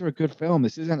makes for a good film.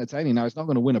 This is entertaining. Now, it's not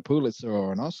going to win a Pulitzer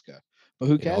or an Oscar, but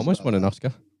who cares? It almost won an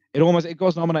Oscar. It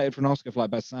goes nominated for an Oscar for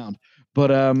Best Sound, but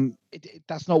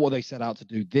that's not what they set out to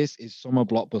do. This is summer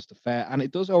blockbuster fare, and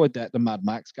it does owe a debt to Mad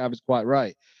Max. Gav is quite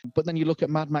right. But then you look at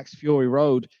Mad Max Fury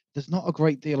Road. There's not a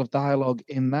great deal of dialogue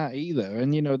in that either,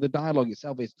 and the dialogue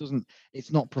itself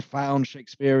it's not profound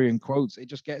Shakespearean quotes. It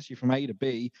just gets you from A to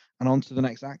B and on to the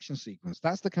next action sequence.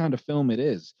 That's the kind of film it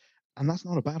is, and that's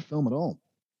not a bad film at all.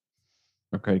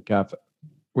 Okay, Gav,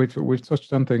 we've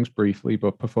touched on things briefly,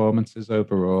 but performances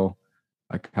overall.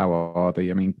 Like, how are they?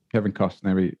 I mean, Kevin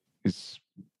Costner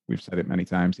we've said it many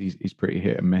times, he's pretty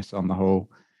hit and miss on the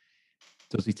whole.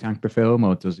 Does he tank the film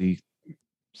or does he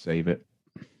save it?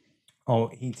 Oh,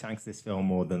 he tanks this film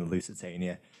more than the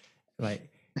Lusitania.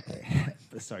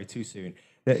 Sorry, too soon.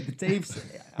 Dave's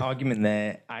argument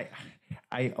there,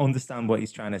 I understand what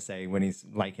he's trying to say when he's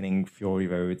likening Fury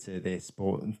Road to this,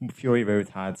 but Fury Road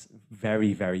had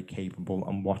very, very capable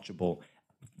and watchable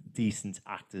decent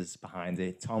actors behind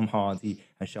it. Tom Hardy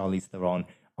and Charlize Theron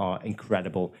are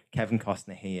incredible. Kevin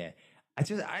Costner here.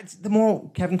 The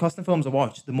more Kevin Costner films I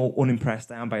watch, the more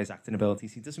unimpressed I am by his acting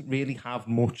abilities. He doesn't really have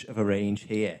much of a range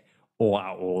here, or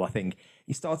at all, I think.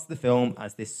 He starts the film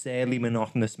as this surly,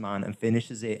 monotonous man and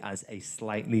finishes it as a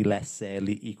slightly less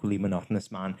surly, equally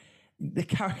monotonous man. The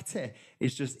character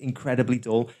is just incredibly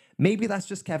dull. Maybe that's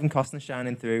just Kevin Costner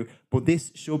shining through, but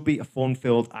this should be a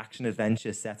fun-filled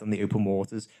action-adventure set on the open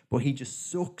waters, but he just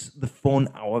sucks the fun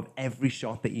out of every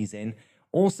shot that he's in.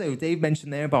 Also, Dave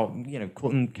mentioned there about,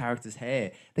 cutting characters'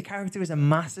 hair. The character is a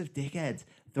massive dickhead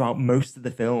throughout most of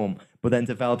the film, but then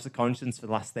develops a conscience for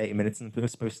the last 30 minutes and we're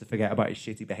supposed to forget about his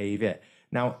shitty behavior.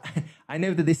 Now, I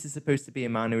know that this is supposed to be a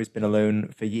man who has been alone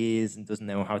for years and doesn't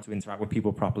know how to interact with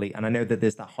people properly, and I know that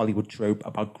there's that Hollywood trope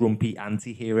about grumpy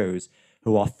anti-heroes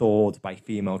who are thawed by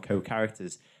female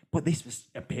co-characters, but this was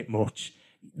a bit much.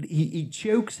 He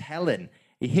chokes Helen,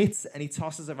 he hits and he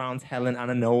tosses around Helen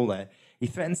and Enola, he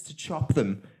threatens to chop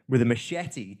them with a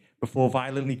machete before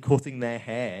violently cutting their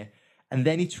hair, and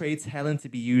then he trades Helen to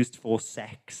be used for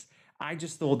sex. I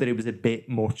just thought that it was a bit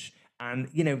much. And,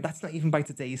 that's not even by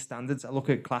today's standards. I look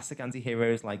at classic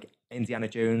anti-heroes like Indiana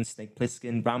Jones, Snake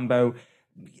Plissken, Rambo.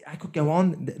 I could go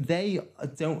on. They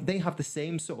have the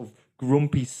same sort of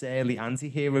grumpy, surly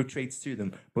anti-hero traits to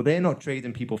them, but they're not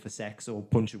trading people for sex or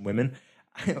punching women.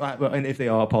 And if they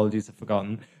are, apologies, I've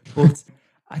forgotten. But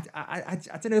I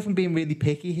don't know if I'm being really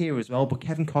picky here as well, but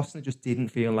Kevin Costner just didn't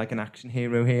feel like an action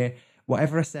hero here.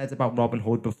 Whatever I said about Robin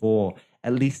Hood before,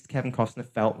 at least Kevin Costner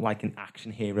felt like an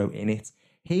action hero in it.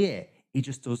 Here, he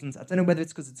just doesn't. I don't know whether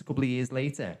it's because it's a couple of years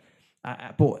later,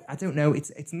 but I don't know.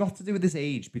 It's not to do with his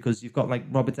age, because you've got like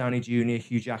Robert Downey Jr.,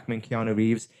 Hugh Jackman, Keanu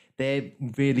Reeves. They're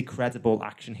really credible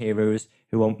action heroes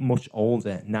who are much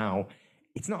older now.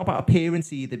 It's not about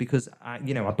appearance either, because I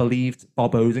believed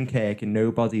Bob Odenkirk in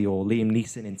Nobody, or Liam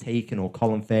Neeson in Taken, or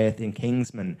Colin Firth in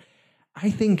Kingsman.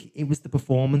 I think it was the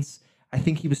performance. I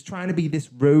think he was trying to be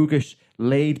this roguish,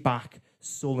 laid-back,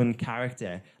 sullen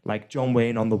character like John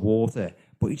Wayne on the water,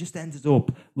 but he just ended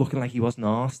up looking like he wasn't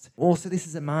arsed. Also, this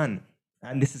is a man,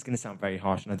 and this is going to sound very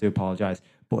harsh, and I do apologise,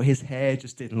 but his hair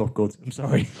just didn't look good. I'm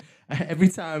sorry. Every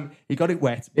time he got it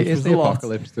wet, it is the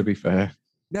apocalypse, to be fair.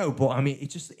 No, but I mean,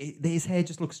 his hair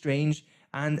just looks strange,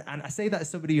 and I say that as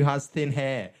somebody who has thin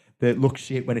hair that looks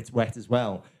shit when it's wet as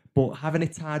well. But having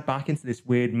it tied back into this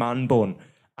weird man bun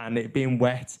and it being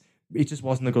wet, it just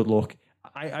wasn't a good look.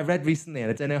 I read recently, and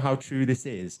I don't know how true this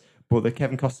is, but that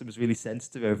Kevin Costner was really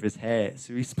sensitive over his hair,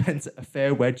 so he spent a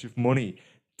fair wedge of money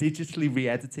digitally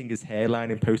re-editing his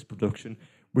hairline in post-production,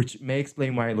 which may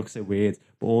explain why it looks so weird,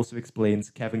 but also explains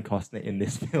Kevin Costner in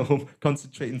this film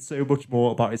concentrating so much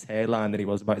more about his hairline than he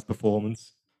was about his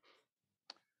performance.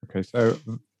 Okay, so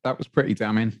that was pretty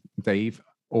damning, Dave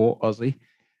or Ozzy.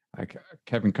 Like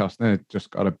Kevin Costner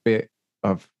just got a bit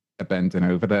of a bending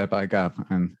over there by Gav,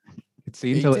 and it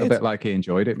seems He a little did. bit like he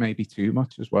enjoyed it maybe too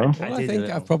much as well. Well, I did a think I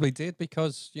little. probably did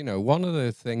because, you know, one of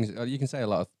the things you can say a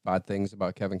lot of bad things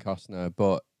about Kevin Costner,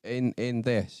 but in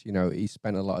this, you know, he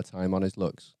spent a lot of time on his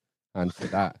looks, and for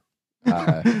that,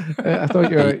 I thought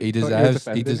you were, he thought you were deserves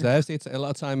defending him. it. A lot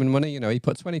of time and money. You know, he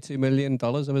put $22 million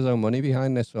of his own money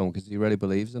behind this film because he really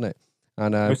believes in it,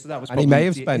 and Most of that was and he may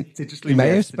have probably spent digitally he may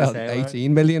have re-edited his spent hairline.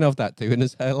 18 million of that doing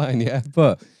his hairline. Yeah,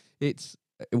 but it's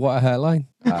what a hairline.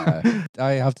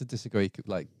 I have to disagree,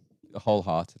 like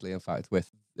wholeheartedly. In fact, with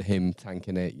him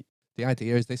tanking it, the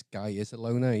idea is this guy is a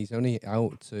loner. He's only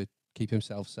out to keep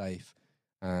himself safe,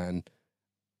 and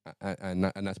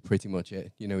that's pretty much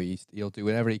it. You know, he'll do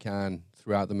whatever he can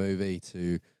throughout the movie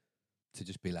to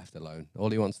just be left alone. All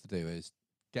he wants to do is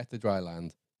get the dry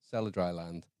land, sell the dry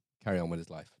land, carry on with his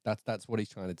life. That's what he's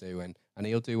trying to do, and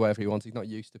he'll do whatever he wants. He's not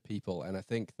used to people, and I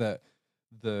think that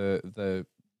the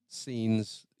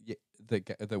scenes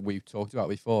that we've talked about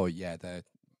before, yeah, they're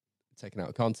taken out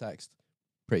of context,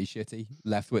 pretty shitty.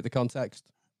 Left with the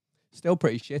context, still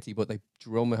pretty shitty, but they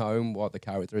drum home what the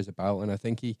character is about, and I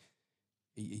think he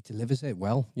delivers it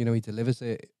well. You know, he delivers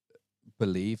it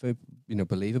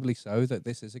believably so, that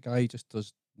this is a guy who just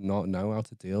does not know how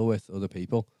to deal with other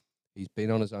people. He's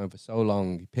been on his own for so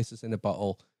long. He pisses in a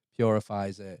bottle,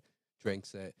 purifies it,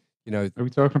 drinks it. You know. Are we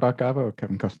talking about Gav or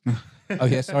Kevin Costner? Oh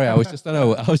yeah, sorry. I was just in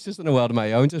a world of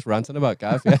my own, just ranting about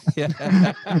Gav. Yeah.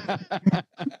 That's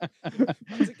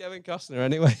a Kevin Costner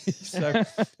anyway. So,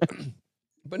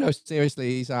 but no,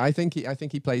 seriously, I think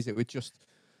he plays it with just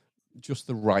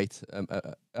the right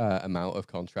amount of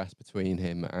contrast between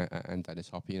him and Dennis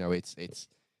Hopper. You know,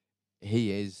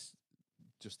 he is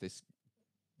just this,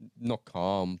 not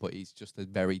calm, but he's just a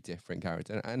very different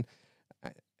character, and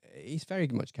he's very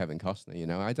much Kevin Costner. You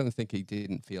know, I don't think he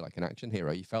didn't feel like an action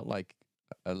hero. He felt like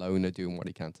a loner doing what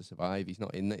he can to survive. He's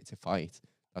not in it to fight.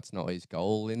 That's not his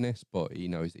goal in this, but he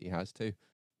knows that he has to.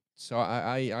 So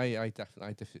I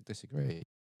definitely disagree.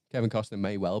 Kevin Costner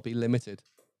may well be limited,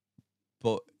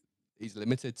 but he's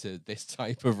limited to this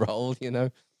type of role, you know.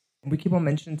 We keep on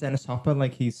mentioning Dennis Hopper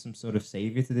like he's some sort of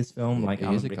savior to this film, Yeah, like he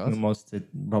Alan is a god. Rickman was to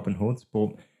Robin Hood,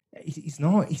 but he's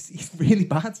not. He's really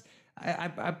bad.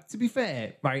 To be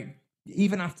fair, right,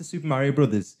 even after Super Mario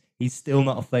Brothers, he's still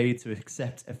not afraid to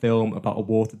accept a film about a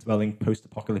water-dwelling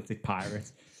post-apocalyptic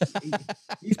pirate.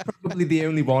 He's probably the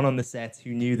only one on the set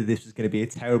who knew that this was going to be a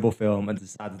terrible film and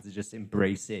decided to just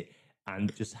embrace it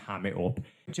and just ham it up.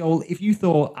 Joel, if you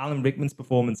thought Alan Rickman's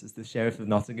performance as the Sheriff of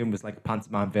Nottingham was like a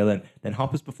pantomime villain, then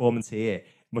Hopper's performance here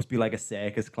must be like a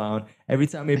circus clown. Every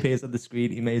time he appears on the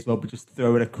screen, he may as well be just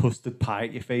throwing a custard pie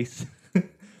at your face.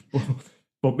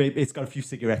 but maybe it's got a few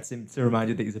cigarettes in to remind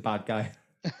you that he's a bad guy.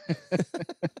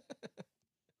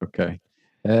 Okay.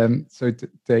 So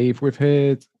Dave, we've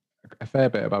heard a fair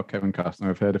bit about Kevin Costner.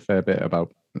 We've heard a fair bit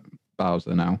about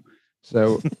Bowser now.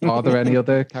 So, are there any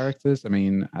other characters? I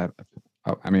mean,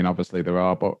 obviously there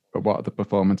are, but what are the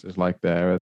performances like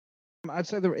there? I'd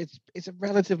say that it's a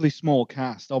relatively small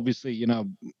cast. Obviously, you know,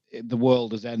 the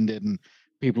world has ended and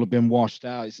people have been washed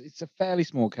out. It's a fairly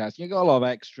small cast. You got a lot of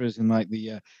extras in like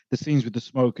the scenes with the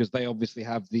smokers. They obviously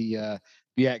have the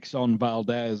Exxon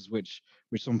Valdez, which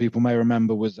some people may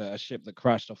remember was a ship that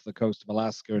crashed off the coast of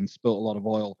Alaska and spilt a lot of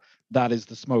oil. That is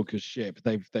the smokers' ship.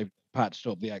 They've patched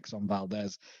up the Exxon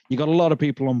Valdez. You got a lot of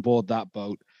people on board that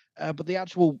boat, but the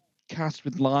actual cast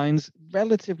with lines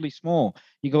relatively small.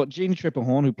 You got Jeannie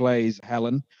Tripplehorn, who plays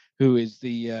Helen, who is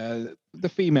the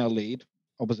female lead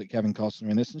opposite Kevin Costner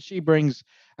in this, and she brings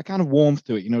a kind of warmth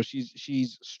to it. You know,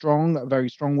 she's strong, a very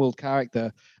strong-willed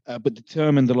character, but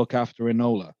determined to look after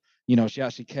Enola. You know, she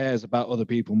actually cares about other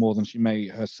people more than she may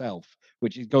herself,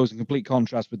 which goes in complete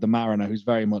contrast with the Mariner, who's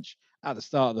very much at the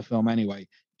start of the film anyway,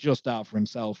 just out for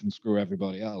himself and screw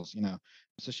everybody else. You know,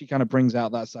 so she kind of brings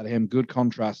out that side of him. Good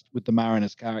contrast with the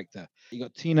Mariner's character. You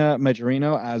got Tina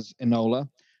Majorino as Enola.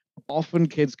 Often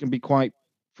kids can be quite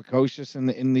precocious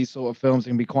in these sort of films,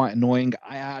 can be quite annoying.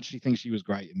 I actually think she was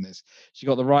great in this. She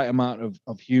got the right amount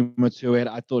of humor to it.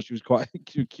 I thought she was quite a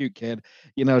cute kid.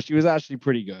 You know, she was actually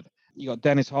pretty good. You got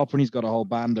Dennis Hopper, and he's got a whole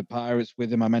band of pirates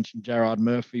with him. I mentioned Gerard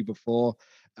Murphy before.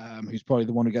 who's probably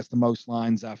the one who gets the most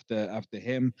lines after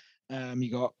him.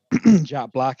 You got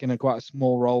Jack Black in a quite a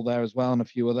small role there as well, and a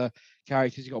few other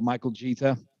characters. You got Michael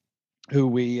Jeter, who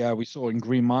we saw in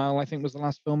Green Mile, I think was the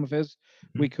last film of his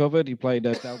we covered. He played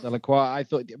Del Delacroix. I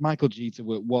thought Michael Jeter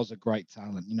was a great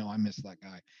talent. I miss that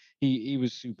guy. He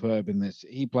was superb in this.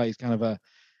 He plays kind of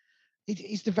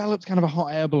he's developed kind of a hot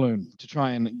air balloon to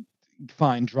try and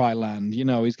find dry land.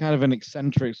 He's kind of an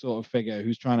eccentric sort of figure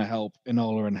who's trying to help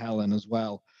Enola and Helen as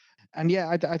well. And yeah,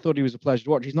 I thought he was a pleasure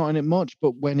to watch. He's not in it much,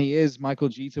 but when he is, Michael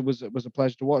Jeter was a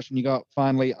pleasure to watch. And you got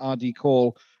finally R.D.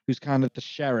 Cole, who's kind of the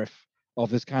sheriff of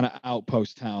this kind of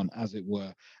outpost town, as it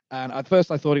were. And at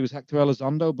first I thought he was Hector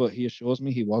Elizondo, but he assures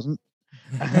me he wasn't.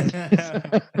 And,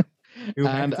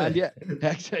 and yeah,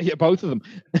 Hector, yeah, both of them.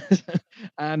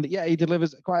 And yeah, he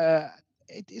delivers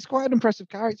it's quite an impressive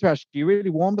character, actually. You really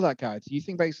warm to that character. You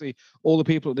think basically all the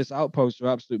people at this outpost are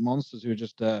absolute monsters who are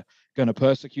just going to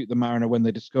persecute the Mariner when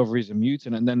they discover he's a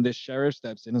mutant. And then this sheriff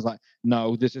steps in and is like,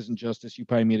 no, this isn't justice. You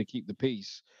pay me to keep the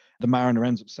peace. The Mariner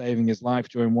ends up saving his life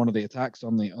during one of the attacks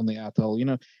on the atoll.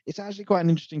 It's actually quite an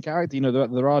interesting character.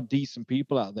 There are decent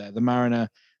people out there. The Mariner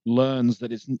learns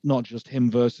that it's not just him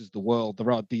versus the world.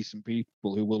 There are decent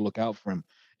people who will look out for him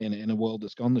in a world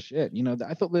that's gone to shit.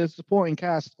 I thought the supporting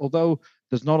cast, although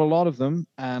there's not a lot of them,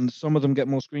 and some of them get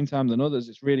more screen time than others,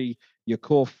 it's really your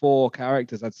core four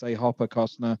characters. I'd say Hopper,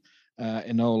 Costner,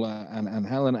 Enola, and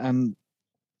Helen. And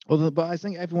but I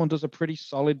think everyone does a pretty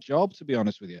solid job, to be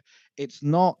honest with you. It's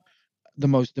not the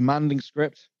most demanding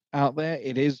script out there.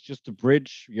 It is just to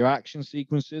bridge your action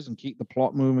sequences and keep the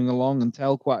plot moving along and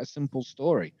tell quite a simple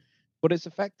story. But it's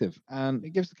effective, and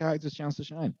it gives the characters a chance to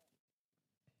shine.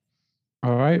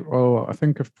 All right. Well, I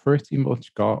think I've pretty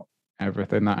much got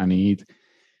everything that I need.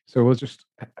 So we'll just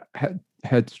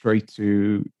head straight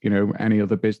to, any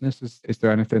other business. Is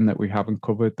there anything that we haven't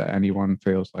covered that anyone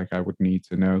feels like I would need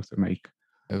to know to make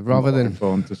Rather a more than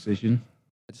informed decision?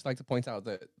 I'd just like to point out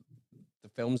that the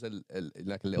film's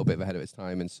like a little bit ahead of its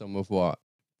time, and some of what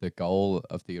the goal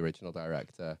of the original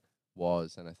director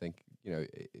was, and I think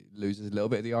it loses a little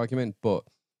bit of the argument, but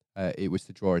it was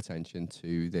to draw attention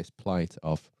to this plight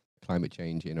of climate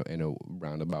change in a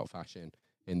roundabout fashion,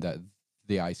 in that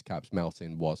the ice caps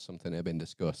melting was something that had been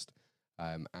discussed,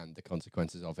 and the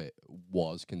consequences of it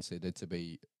was considered to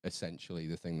be essentially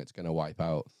the thing that's going to wipe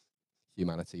out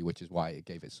humanity, which is why it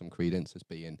gave it some credence as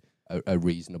being a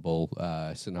reasonable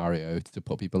scenario to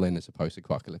put people in, as opposed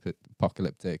to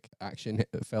apocalyptic action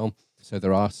film. So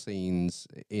there are scenes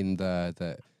in there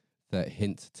that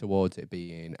hint towards it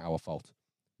being our fault,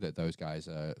 that those guys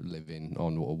are living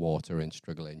on water and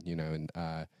struggling,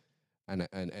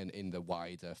 and in the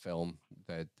wider film,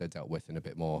 they're dealt with in a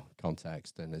bit more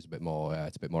context, and there's a bit more,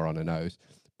 it's a bit more on the nose.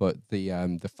 But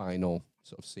the final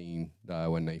sort of scene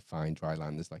when they find dry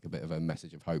land is like a bit of a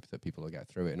message of hope that people will get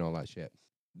through it and all that shit.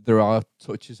 There are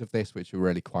touches of this which are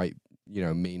really quite,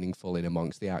 meaningful in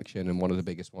amongst the action, and one of the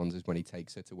biggest ones is when he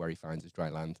takes her to where he finds his dry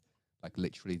land, like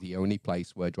literally the only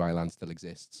place where dry land still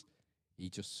exists. He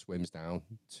just swims down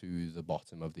to the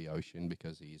bottom of the ocean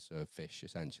because he's a fish,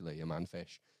 essentially a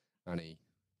manfish, and he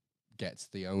gets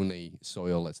the only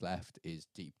soil that's left is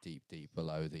deep, deep, deep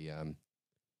below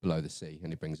the sea,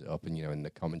 and he brings it up, and and the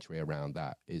commentary around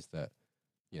that is that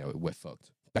we're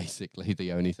fucked. Basically,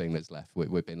 the only thing that's left,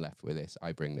 we've been left with this.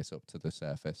 I bring this up to the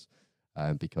surface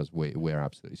because we're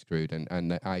absolutely screwed,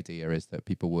 and the idea is that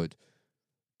people would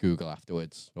Google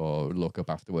afterwards or look up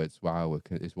afterwards. Wow,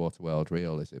 is Waterworld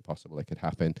real? Is it possible it could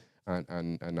happen?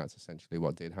 And that's essentially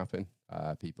what did happen.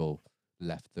 People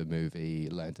left the movie,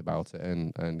 learned about it,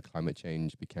 and climate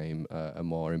change became a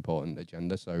more important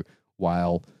agenda. So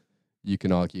while you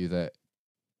can argue that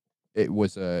it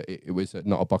was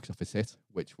not a box office hit,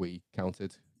 which we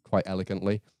counted quite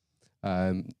elegantly,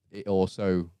 it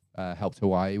also helped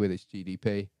Hawaii with its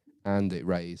GDP, and it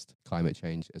raised climate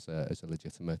change as a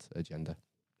legitimate agenda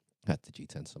at the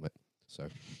G10 summit. So,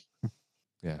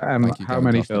 yeah. Thank you, how Kevin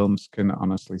many Costner. films can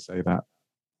honestly say that?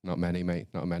 Not many, mate.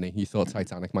 Not many. You thought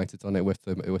Titanic might have done it with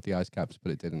the ice caps,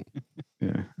 but it didn't.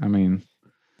 Yeah, I mean,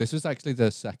 This was actually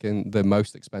the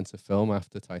most expensive film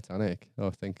after Titanic. I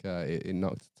think it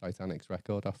knocked Titanic's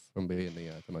record off from being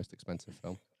the most expensive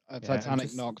film.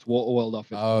 Titanic knocked Waterworld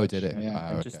off its perch. Did it?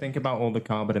 Yeah. Just think about all the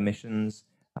carbon emissions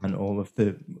and all of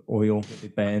the oil that they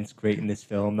burnt creating this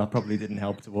film. That probably didn't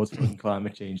help towards fighting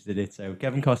climate change, did it? So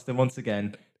Kevin Costner, once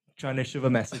again, trying to shove a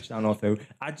message down our throat.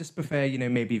 I'd just prefer,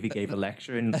 maybe if he gave a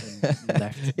lecture and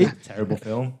left a terrible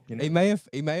film. He may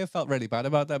have felt really bad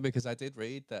about that, because I did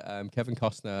read that Kevin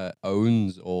Costner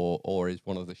owns or is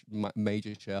one of the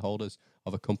major shareholders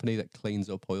of a company that cleans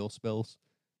up oil spills.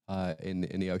 in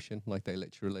the ocean. Like they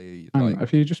literally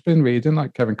Have you just been reading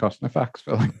like Kevin Costner facts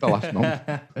for like the last month?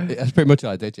 that's pretty much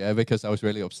what I did, yeah, because I was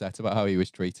really upset about how he was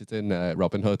treated in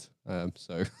Robin Hood.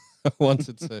 So I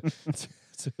wanted to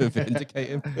vindicate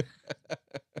him.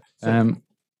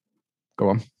 Go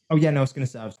on. Oh yeah, no, I was going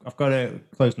to say I've got to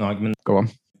close an argument. Go on.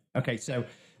 Okay, so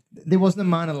there wasn't a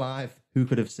man alive who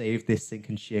could have saved this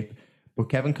sinking ship, but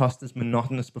Kevin Costner's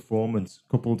monotonous performance,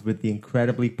 coupled with the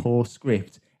incredibly poor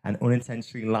script and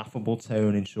unintentionally laughable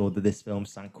tone, ensured that this film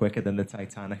sank quicker than the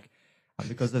Titanic. And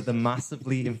because of the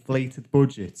massively inflated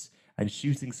budgets and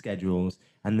shooting schedules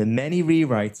and the many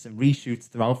rewrites and reshoots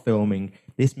throughout filming,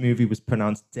 this movie was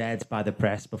pronounced dead by the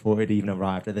press before it even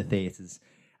arrived at the theatres.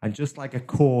 And just like a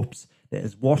corpse that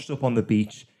has washed up on the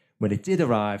beach, when it did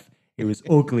arrive, it was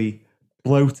ugly,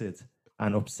 bloated,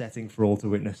 and upsetting for all to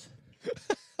witness.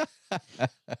 I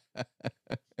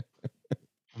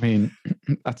mean,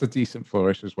 that's a decent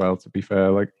flourish as well, to be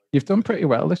fair. Like, you've done pretty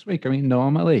well this week. I mean,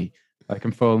 normally, like,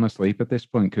 I'm falling asleep at this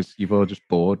point because you've all just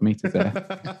bored me to death.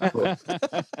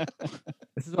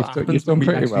 This is what You've happens done when we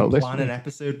pretty actually well this plan an week.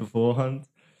 episode beforehand.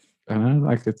 I know,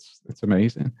 like, it's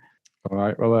amazing. All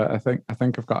right, well, I think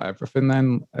I've got everything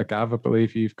then. Gav, I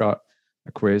believe you've got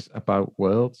a quiz about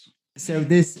worlds. So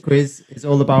this quiz is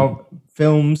all about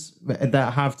films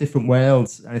that have different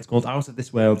worlds, and it's called Out of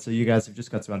This World. So you guys have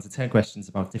just got to answer 10 questions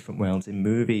about different worlds in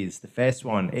movies. The first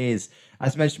one is,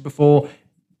 as mentioned before,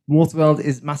 Waterworld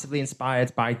is massively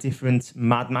inspired by different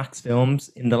Mad Max films.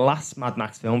 In the last Mad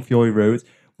Max film, Fury Road,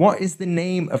 what is the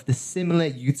name of the similar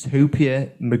utopia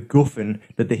MacGuffin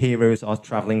that the heroes are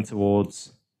traveling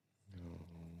towards?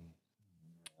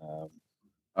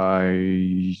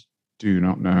 I do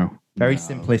not know. Very No.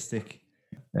 simplistic.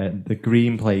 The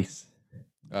Green Place.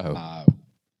 Oh, No.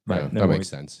 Right, yeah, no that worries. makes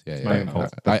sense. Yeah, It's my own yeah.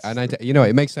 fault.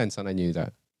 It makes sense, and I knew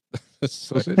that.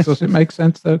 So, Does it make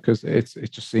sense though? Because it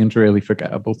just seems really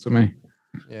forgettable to me.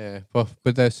 yeah, but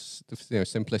there's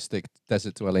simplistic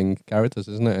desert dwelling characters,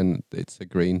 isn't it? And it's a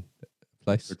green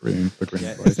place. The green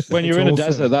Yeah, place. When It's you're in a also-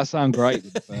 desert, that sounds great.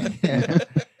 Yeah.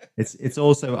 It's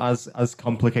also as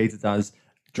complicated as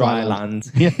dry Dry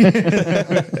land. Yeah.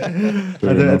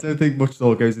 I don't think much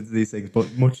thought goes into these things,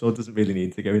 but much thought doesn't really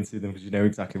need to go into them because you know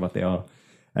exactly what they are.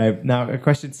 Now,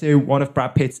 question 2. One of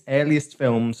Brad Pitt's earliest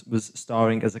films was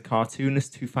starring as a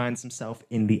cartoonist who finds himself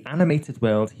in the animated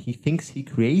world he thinks he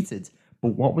created. But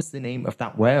what was the name of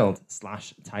that world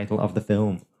 / title of the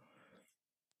film?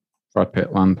 Brad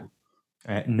Pitt land.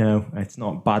 No, it's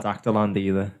not Bad Actor Land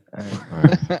either.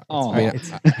 Oh, I mean,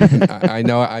 It's-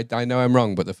 I know I'm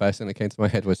wrong, but the first thing that came to my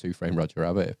head was Who Framed Roger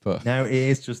Rabbit. But No, it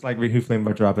is just like Who Framed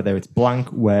Roger Rabbit, though. It's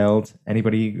blank world.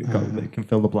 Anybody can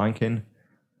fill the blank in?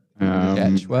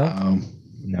 Edgewell?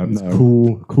 No, it's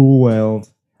No. cool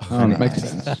world. Oh, it makes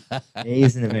sense. It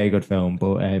isn't a very good film,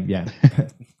 but yeah.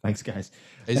 Thanks, guys.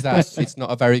 Is that it's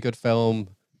not a very good film?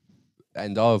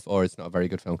 End of, or it's not a very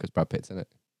good film because Brad Pitt's in it?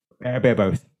 A bit of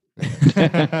both.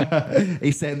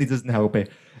 He certainly doesn't help it.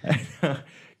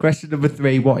 Question number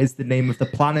 3. What is the name of the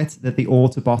planet that the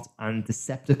Autobot and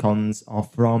Decepticons are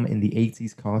from in the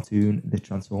 80s cartoon The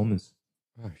Transformers?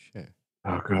 Oh shit!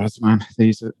 Oh god, man,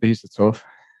 these are tough.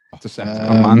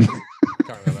 Decepticon man.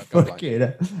 Can't remember. I've gone blank. Fucking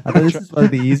hell. I thought this is one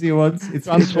of the easier ones. It's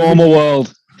Transformer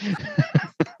World.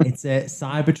 It's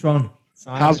Cybertron.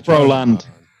 Hasbro Land.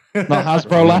 Not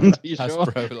Hasbro Land. You sure?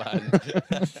 Hasbro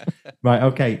Land. Right,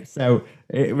 okay. So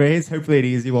here's hopefully an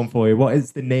easy one for you. What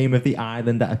is the name of the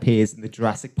island that appears in the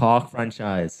Jurassic Park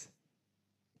franchise?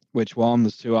 Which one?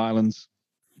 There's 2 islands.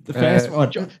 The first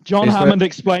one. John Is Hammond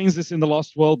explains this in The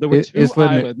Lost World. There were 2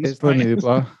 islands. Isla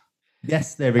Nublar.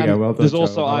 Yes, there we And go. Well done. there's Joe.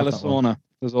 also I Isla love that one. Sorna.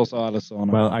 There's also Isla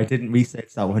Sorna. Well, I didn't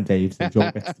research that one, Dave, so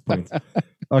Joel gets the point.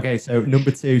 Okay, so number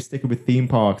 2, sticking with theme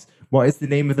parks. What is the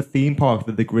name of the theme park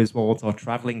that the Griswolds are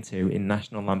traveling to in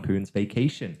National Lampoon's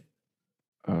Vacation?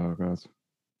 Oh god.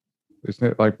 Isn't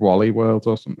it like Wally World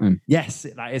or something? Yes,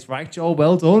 that is right, Joel.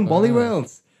 Well done, Wally Ah.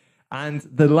 World. And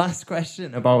the last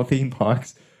question about theme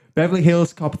parks. Beverly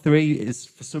Hills Cop 3 is,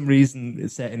 for some reason,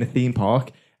 set in a theme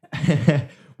park.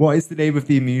 What is the name of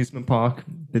the amusement park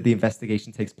that the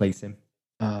investigation takes place in?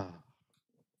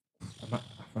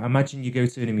 Imagine you go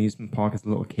to an amusement park as a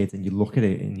little kid and you look at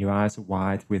it and your eyes are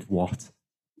wide with what?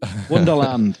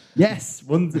 Wonderland. Yes,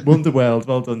 Wonderworld.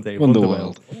 Well done, Dave.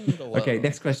 Wonderworld. Okay,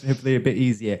 next question, hopefully a bit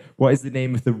easier. What is the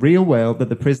name of the real world that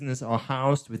the prisoners are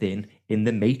housed within in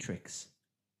The Matrix?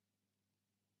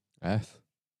 F.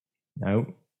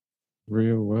 No.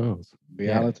 Real world.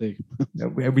 Reality. No,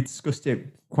 we discussed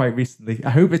it quite recently. I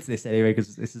hope it's this anyway,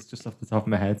 because this is just off the top of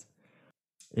my head.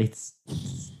 It's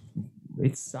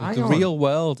The Zion. real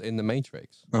world in the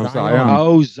Matrix. Oh,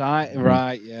 Zion. Zion. Oh,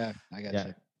 right. Yeah. I get Yeah.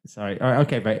 you. Sorry. All right,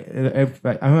 okay, right.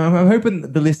 Right. I'm hoping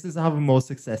the listeners are having more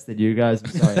success than you guys.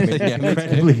 I'm sorry. I mean, it's Yeah, me too.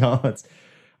 incredibly hard.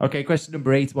 Okay, question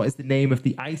number 8. What is the name of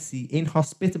the icy,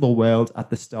 inhospitable world at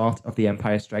the start of The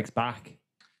Empire Strikes Back?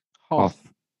 Hoth.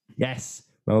 Yes.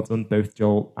 Well done, both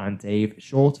Joel and Dave.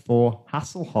 Short for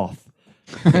Hasselhoff.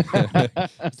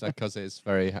 Is that because it's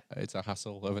a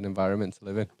hassle of an environment to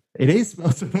live in? It is. Well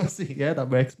done, Aussie. Yeah, that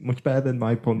works much better than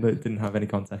my pun that didn't have any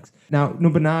context. Now,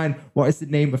 number 9. What is the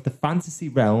name of the fantasy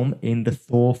realm in the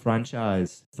Thor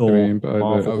franchise? Thor. mean by the-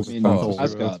 Marvel's Oh, In Thor. fantasy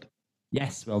Asgard.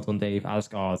 Yes, well done, Dave.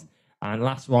 Asgard. And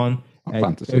last one, Not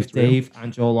fantasy, both it's real. Dave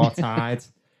and Joel are tied.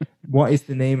 What is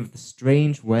the name of the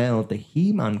strange world that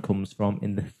He-Man comes from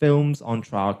in the films on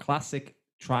trial classic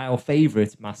trial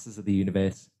favorite Masters of the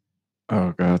Universe?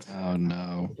 Oh God, Oh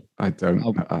no. I don't.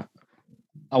 Oh.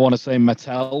 I want to say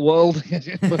Mattel World.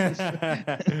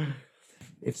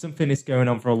 If something is going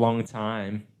on for a long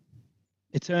time,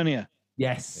 Eternia.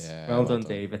 yes, Yeah, well well done, done.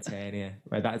 Dave. Eternia.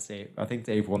 Right, that's it. I think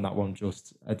Dave won that one.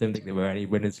 I don't think there were any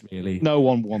winners really. No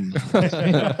one won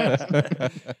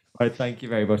that. Right, thank you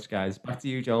very much, guys. Back to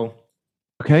you, Joel.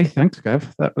 Okay, thanks,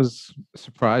 Kev. That was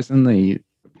surprisingly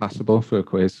passable for a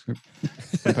quiz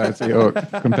compared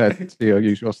to your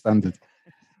usual standard.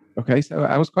 Okay, so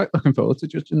I was quite looking forward to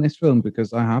judging this film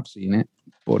because I have seen it,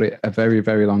 but a very,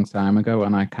 very long time ago,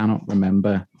 and I cannot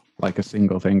remember like a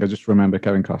single thing. I just remember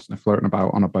Kevin Costner floating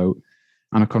about on a boat,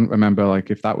 and I couldn't remember like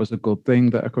if that was a good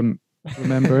thing that I couldn't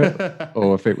remember it,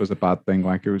 or if it was a bad thing,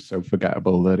 like it was so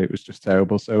forgettable that it was just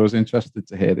terrible. So I was interested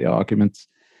to hear the arguments.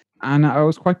 And I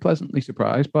was quite pleasantly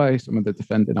surprised by some of the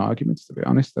defending arguments, to be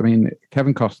honest. I mean,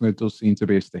 Kevin Costner does seem to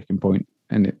be a sticking point,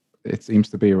 and it seems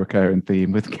to be a recurring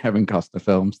theme with Kevin Costner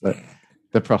films that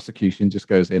the prosecution just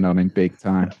goes in on him big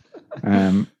time.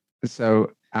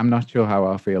 So I'm not sure how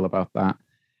I feel about that.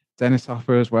 Dennis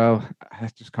Hopper as well. I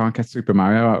just can't get Super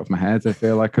Mario out of my head. I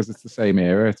feel like because it's the same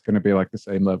era, it's going to be like the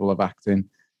same level of acting.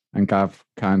 And Gav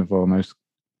kind of almost,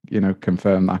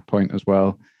 confirmed that point as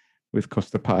well with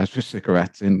custard pies with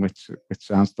cigarettes in, which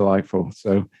sounds delightful.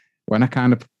 So when I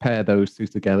kind of pair those two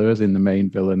together as in the main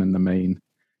villain and the main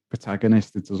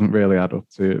protagonist, it doesn't really add up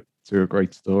to a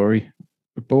great story.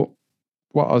 But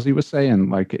what Ozzy was saying,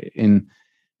 like in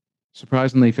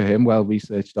surprisingly for him, well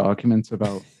researched arguments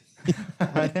about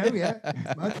I know, yeah.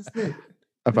 Mad, isn't it?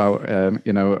 about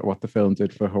what the film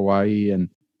did for Hawaii and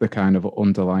the kind of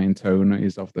underlying tone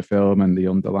is of the film and the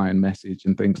underlying message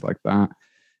and things like that.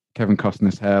 Kevin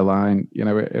Costner's hairline,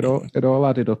 it all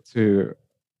added up to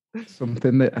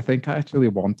something that I think I actually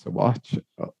want to watch.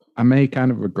 I may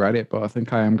kind of regret it, but I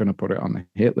think I am going to put it on the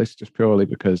hit list just purely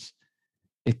because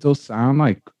it does sound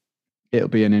like it'll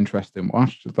be an interesting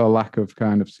watch. The lack of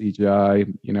kind of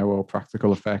CGI, or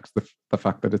practical effects, the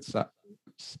fact that it's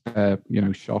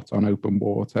shot on open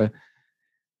water.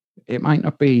 It might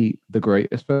not be the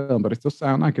greatest film, but it does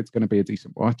sound like it's going to be a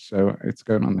decent watch. So it's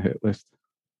going on the hit list.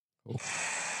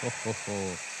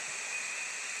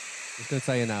 Just going to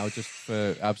tell you now, just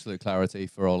for absolute clarity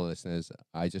for all the listeners,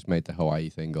 I just made the Hawaii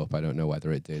thing up. I don't know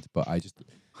whether it did, but I just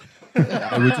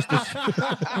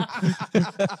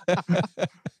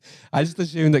I just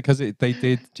assumed that because they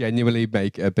did genuinely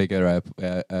make a bigger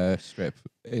strip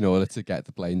in order to get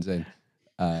the planes in.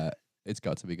 It's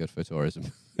got to be good for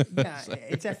tourism. Yeah,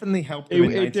 it definitely helped.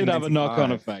 It did have a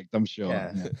knock-on effect, I'm sure.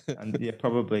 Yeah. And yeah,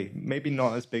 probably maybe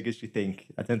not as big as you think.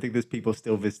 I don't think there's people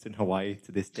still visiting Hawaii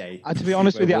to this day. To be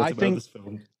honest with you, I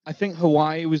Waterworld think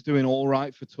Hawaii was doing all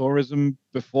right for tourism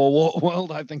before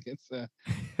Waterworld. I think it's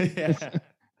yeah.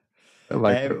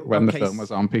 Like when the film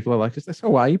was on, people are like, "Is this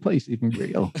Hawaii place even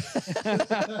real?"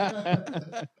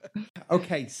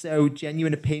 Okay, so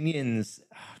genuine opinions,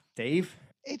 Dave.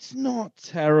 It's not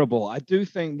terrible. I do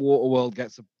think Waterworld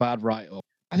gets a bad write-up.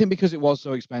 I think because it was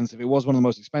so expensive, it was one of the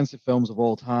most expensive films of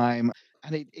all time,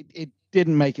 and it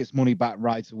didn't make its money back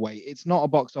right away. It's not a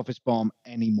box office bomb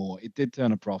anymore. It did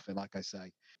turn a profit, like I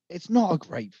say. It's not a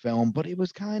great film, but it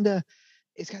was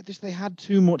just they had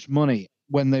too much money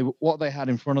when what they had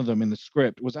in front of them in the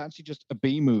script was actually just a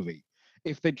B movie.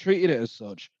 If they treated it as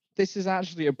such, this is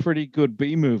actually a pretty good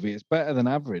B movie. It's better than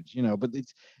average, but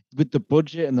it's with the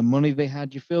budget and the money they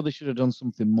had, you feel they should have done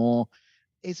something more.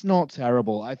 It's not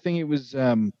terrible. I think it was.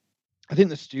 I think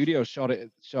the studio shot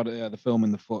the film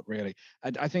in the foot. Really,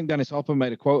 I think Dennis Hopper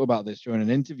made a quote about this during an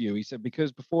interview. He said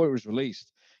because before it was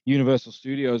released, Universal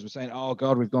Studios were saying, "Oh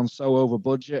God, we've gone so over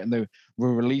budget," and they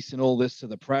were releasing all this to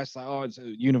the press, like, "Oh, it's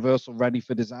a Universal ready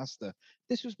for disaster."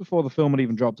 This was before the film had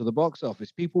even dropped to the box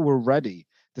office. People were ready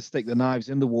to stick the knives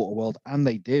in the Waterworld, and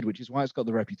they did, which is why it's got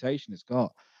the reputation it's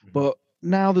got. But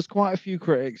now there's quite a few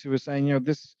critics who are saying,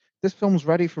 this film's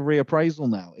ready for reappraisal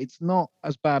now. It's not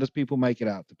as bad as people make it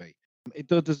out to be. It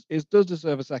does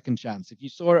deserve a second chance. If you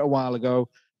saw it a while ago,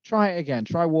 try it again.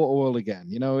 Try Waterworld again.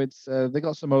 You know, it's they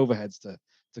got some overheads to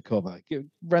cover.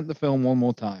 Rent the film one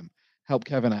more time. Help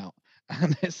Kevin out,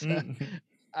 and it's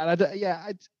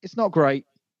not great,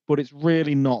 but it's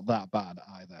really not that bad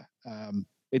either.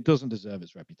 It doesn't deserve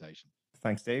its reputation.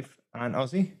 Thanks, Dave. And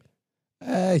Ozzy?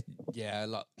 Yeah, a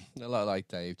lot like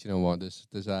Dave. Do you know what?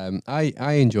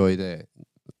 I enjoyed it.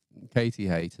 Katie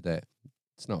hated it.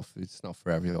 It's not for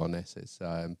everyone.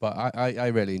 But I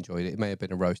really enjoyed it. It may have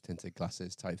been a rose tinted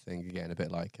glasses type thing again, a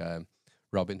bit like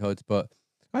Robin Hood, but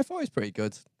I thought it was pretty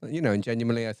good. You know, and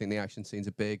genuinely, I think the action scenes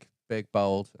are big,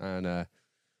 bold, and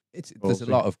there's a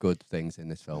lot of good things in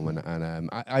this film, and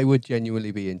I would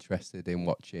genuinely be interested in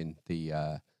watching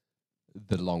the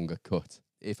longer cut,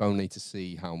 if only to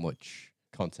see how much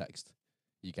context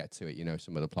you get to it. You know,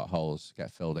 some of the plot holes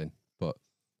get filled in, but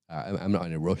I'm not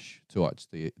in a rush to watch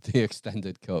the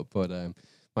extended cut, but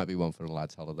might be one for a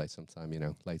lad's holiday sometime, you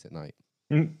know, late at night.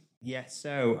 Yeah,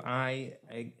 so I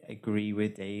agree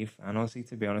with Dave, and honestly,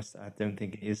 to be honest, I don't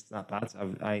think it is that bad.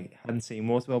 I hadn't seen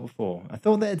Waterworld before. I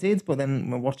thought that I did, but then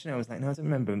when watching it, I was like, no, I don't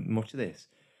remember much of this.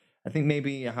 I think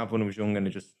maybe I have when I was young and I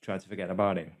just tried to forget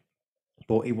about it.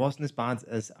 But it wasn't as bad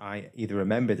as I either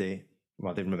remembered it,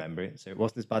 well, I didn't remember it, so it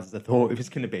wasn't as bad as I thought it was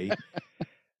going to be.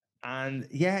 And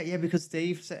yeah, because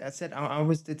Dave said I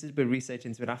did a bit of research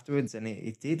into it afterwards, and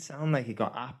it did sound like it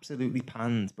got absolutely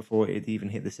panned before it even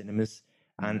hit the cinemas.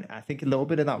 And I think a little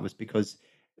bit of that was because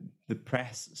the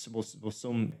press,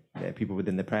 some people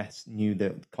within the press knew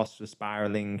that costs were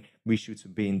spiraling, reshoots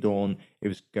were being done, it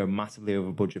was going massively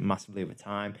over budget, massively over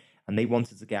time, and they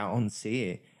wanted to get out and see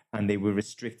it, and they were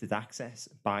restricted access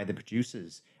by the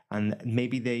producers. And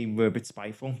maybe they were a bit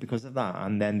spiteful because of that.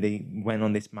 And then they went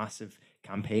on this massive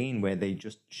campaign where they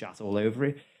just shat all over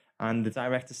it. And the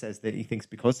director says that he thinks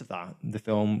because of that, the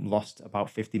film lost about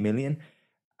 50 million.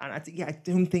 And I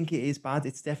don't think it is bad.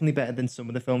 It's definitely better than some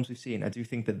of the films we've seen. I do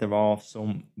think that there are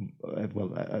some,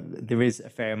 there is a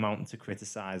fair amount to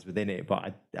criticize within it.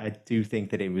 But I do think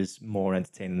that it was more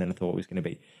entertaining than I thought it was going to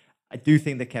be. I do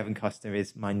think that Kevin Costner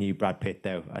is my new Brad Pitt,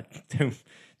 though. I don't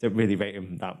really rate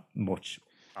him that much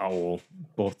at all,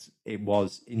 but it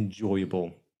was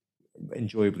enjoyably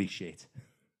shit.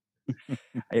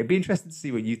 It'd be interesting to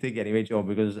see what you think anyway, Joel,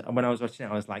 because when I was watching it,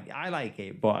 I was like, I like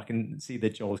it, but I can see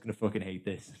that Joel's going to fucking hate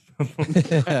this.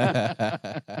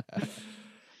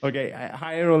 Okay,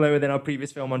 higher or lower than our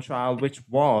previous film on trial, which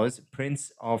was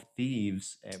Prince of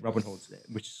Thieves, Robin Hood,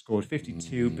 which scored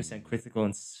 52% critical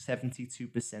and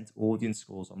 72% audience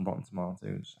scores on Rotten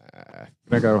Tomatoes. I'm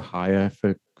going to go higher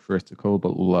for critical,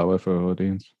 but lower for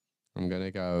audience. I'm going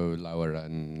to go lower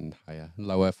and higher.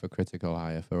 Lower for critical,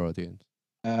 higher for audience.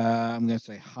 I'm going to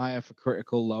say higher for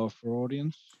critical, lower for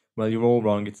audience. Well, you're all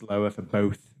wrong. It's lower for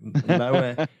both.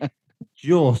 Lower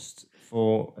just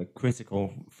for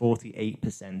critical,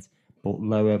 48%, but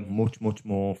lower much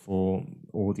more for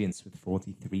audience with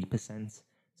 43%.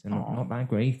 So not that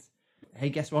great. Hey,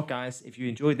 guess what, guys? If you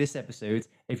enjoyed this episode,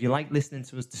 if you like listening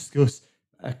to us discuss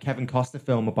a Kevin Costner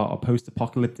film about a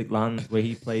post-apocalyptic land where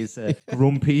he plays a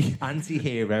grumpy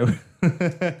anti-hero,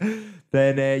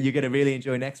 then you're going to really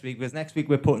enjoy next week, because next week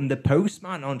we're putting The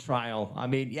Postman on trial. I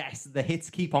mean, yes, the hits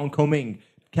keep on coming.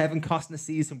 Kevin Costner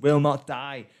season will not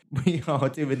die. We are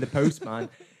doing The Postman.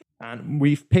 And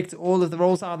we've picked all of the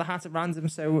roles out of the hat at random.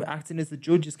 So acting as the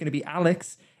judge is going to be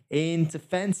Alex. In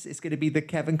defense, it's going to be the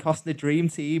Kevin Costner dream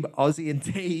team, Ozzy and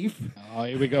Dave. Oh,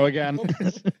 here we go again.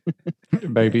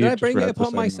 Maybe Did I bring it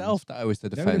upon myself that I was the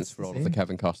defense it's for the all of the same.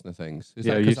 Kevin Costner things? Is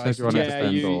Yeah, that you 'cause I said you wanted to Yeah,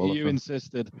 spend all of you them.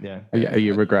 insisted. Yeah. Are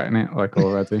you regretting it like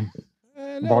already?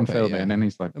 A little One bit, film yeah. in, and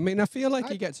he's like, I mean, I feel like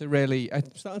he gets a really. I'm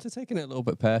starting to take it a little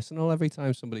bit personal every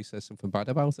time somebody says something bad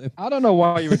about him. I don't know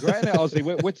why you're regretting it, Ozzy.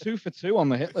 We're 2 for 2 on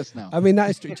the hit list now. I mean, that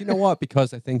is true. Do you know what?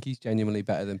 Because I think he's genuinely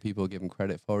better than people give him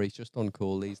credit for. He's just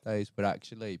uncool these days. But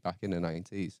actually, back in the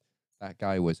 90s, that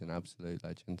guy was an absolute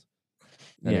legend.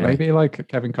 Yeah. maybe like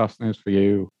Kevin Costner's for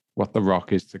you, what The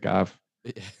Rock is to Gav,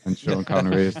 and Sean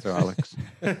Connery is to Alex.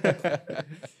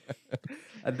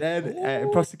 And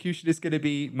then prosecution is going to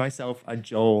be myself and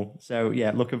Joel. So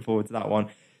yeah, looking forward to that one.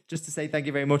 Just to say thank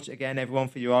you very much again, everyone,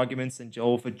 for your arguments, and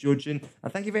Joel for judging.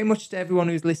 And thank you very much to everyone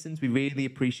who's listened. We really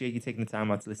appreciate you taking the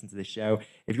time out to listen to this show.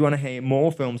 If you want to hear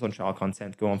more Films on Trial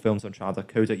content, go on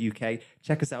filmsontrial.co.uk.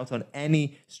 Check us out on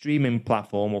any streaming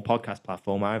platform or podcast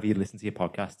platform, however you listen to your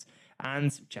podcasts.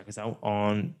 And check us out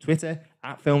on Twitter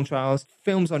at Film Trials,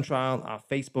 Films on Trial at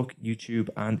Facebook, YouTube,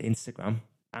 and Instagram.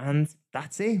 And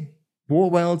that's it.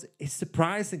 Waterworld is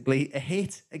surprisingly a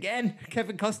hit. Again,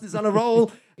 Kevin Costner's on a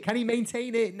roll. Can he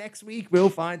maintain it next week? We'll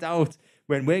find out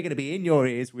when we're going to be in your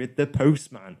ears with The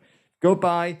Postman.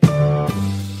 Goodbye. You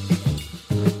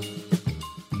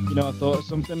know, I thought of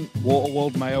something.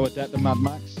 Waterworld may owe a debt to Mad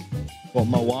Max, but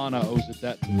Moana owes a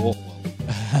debt to Waterworld.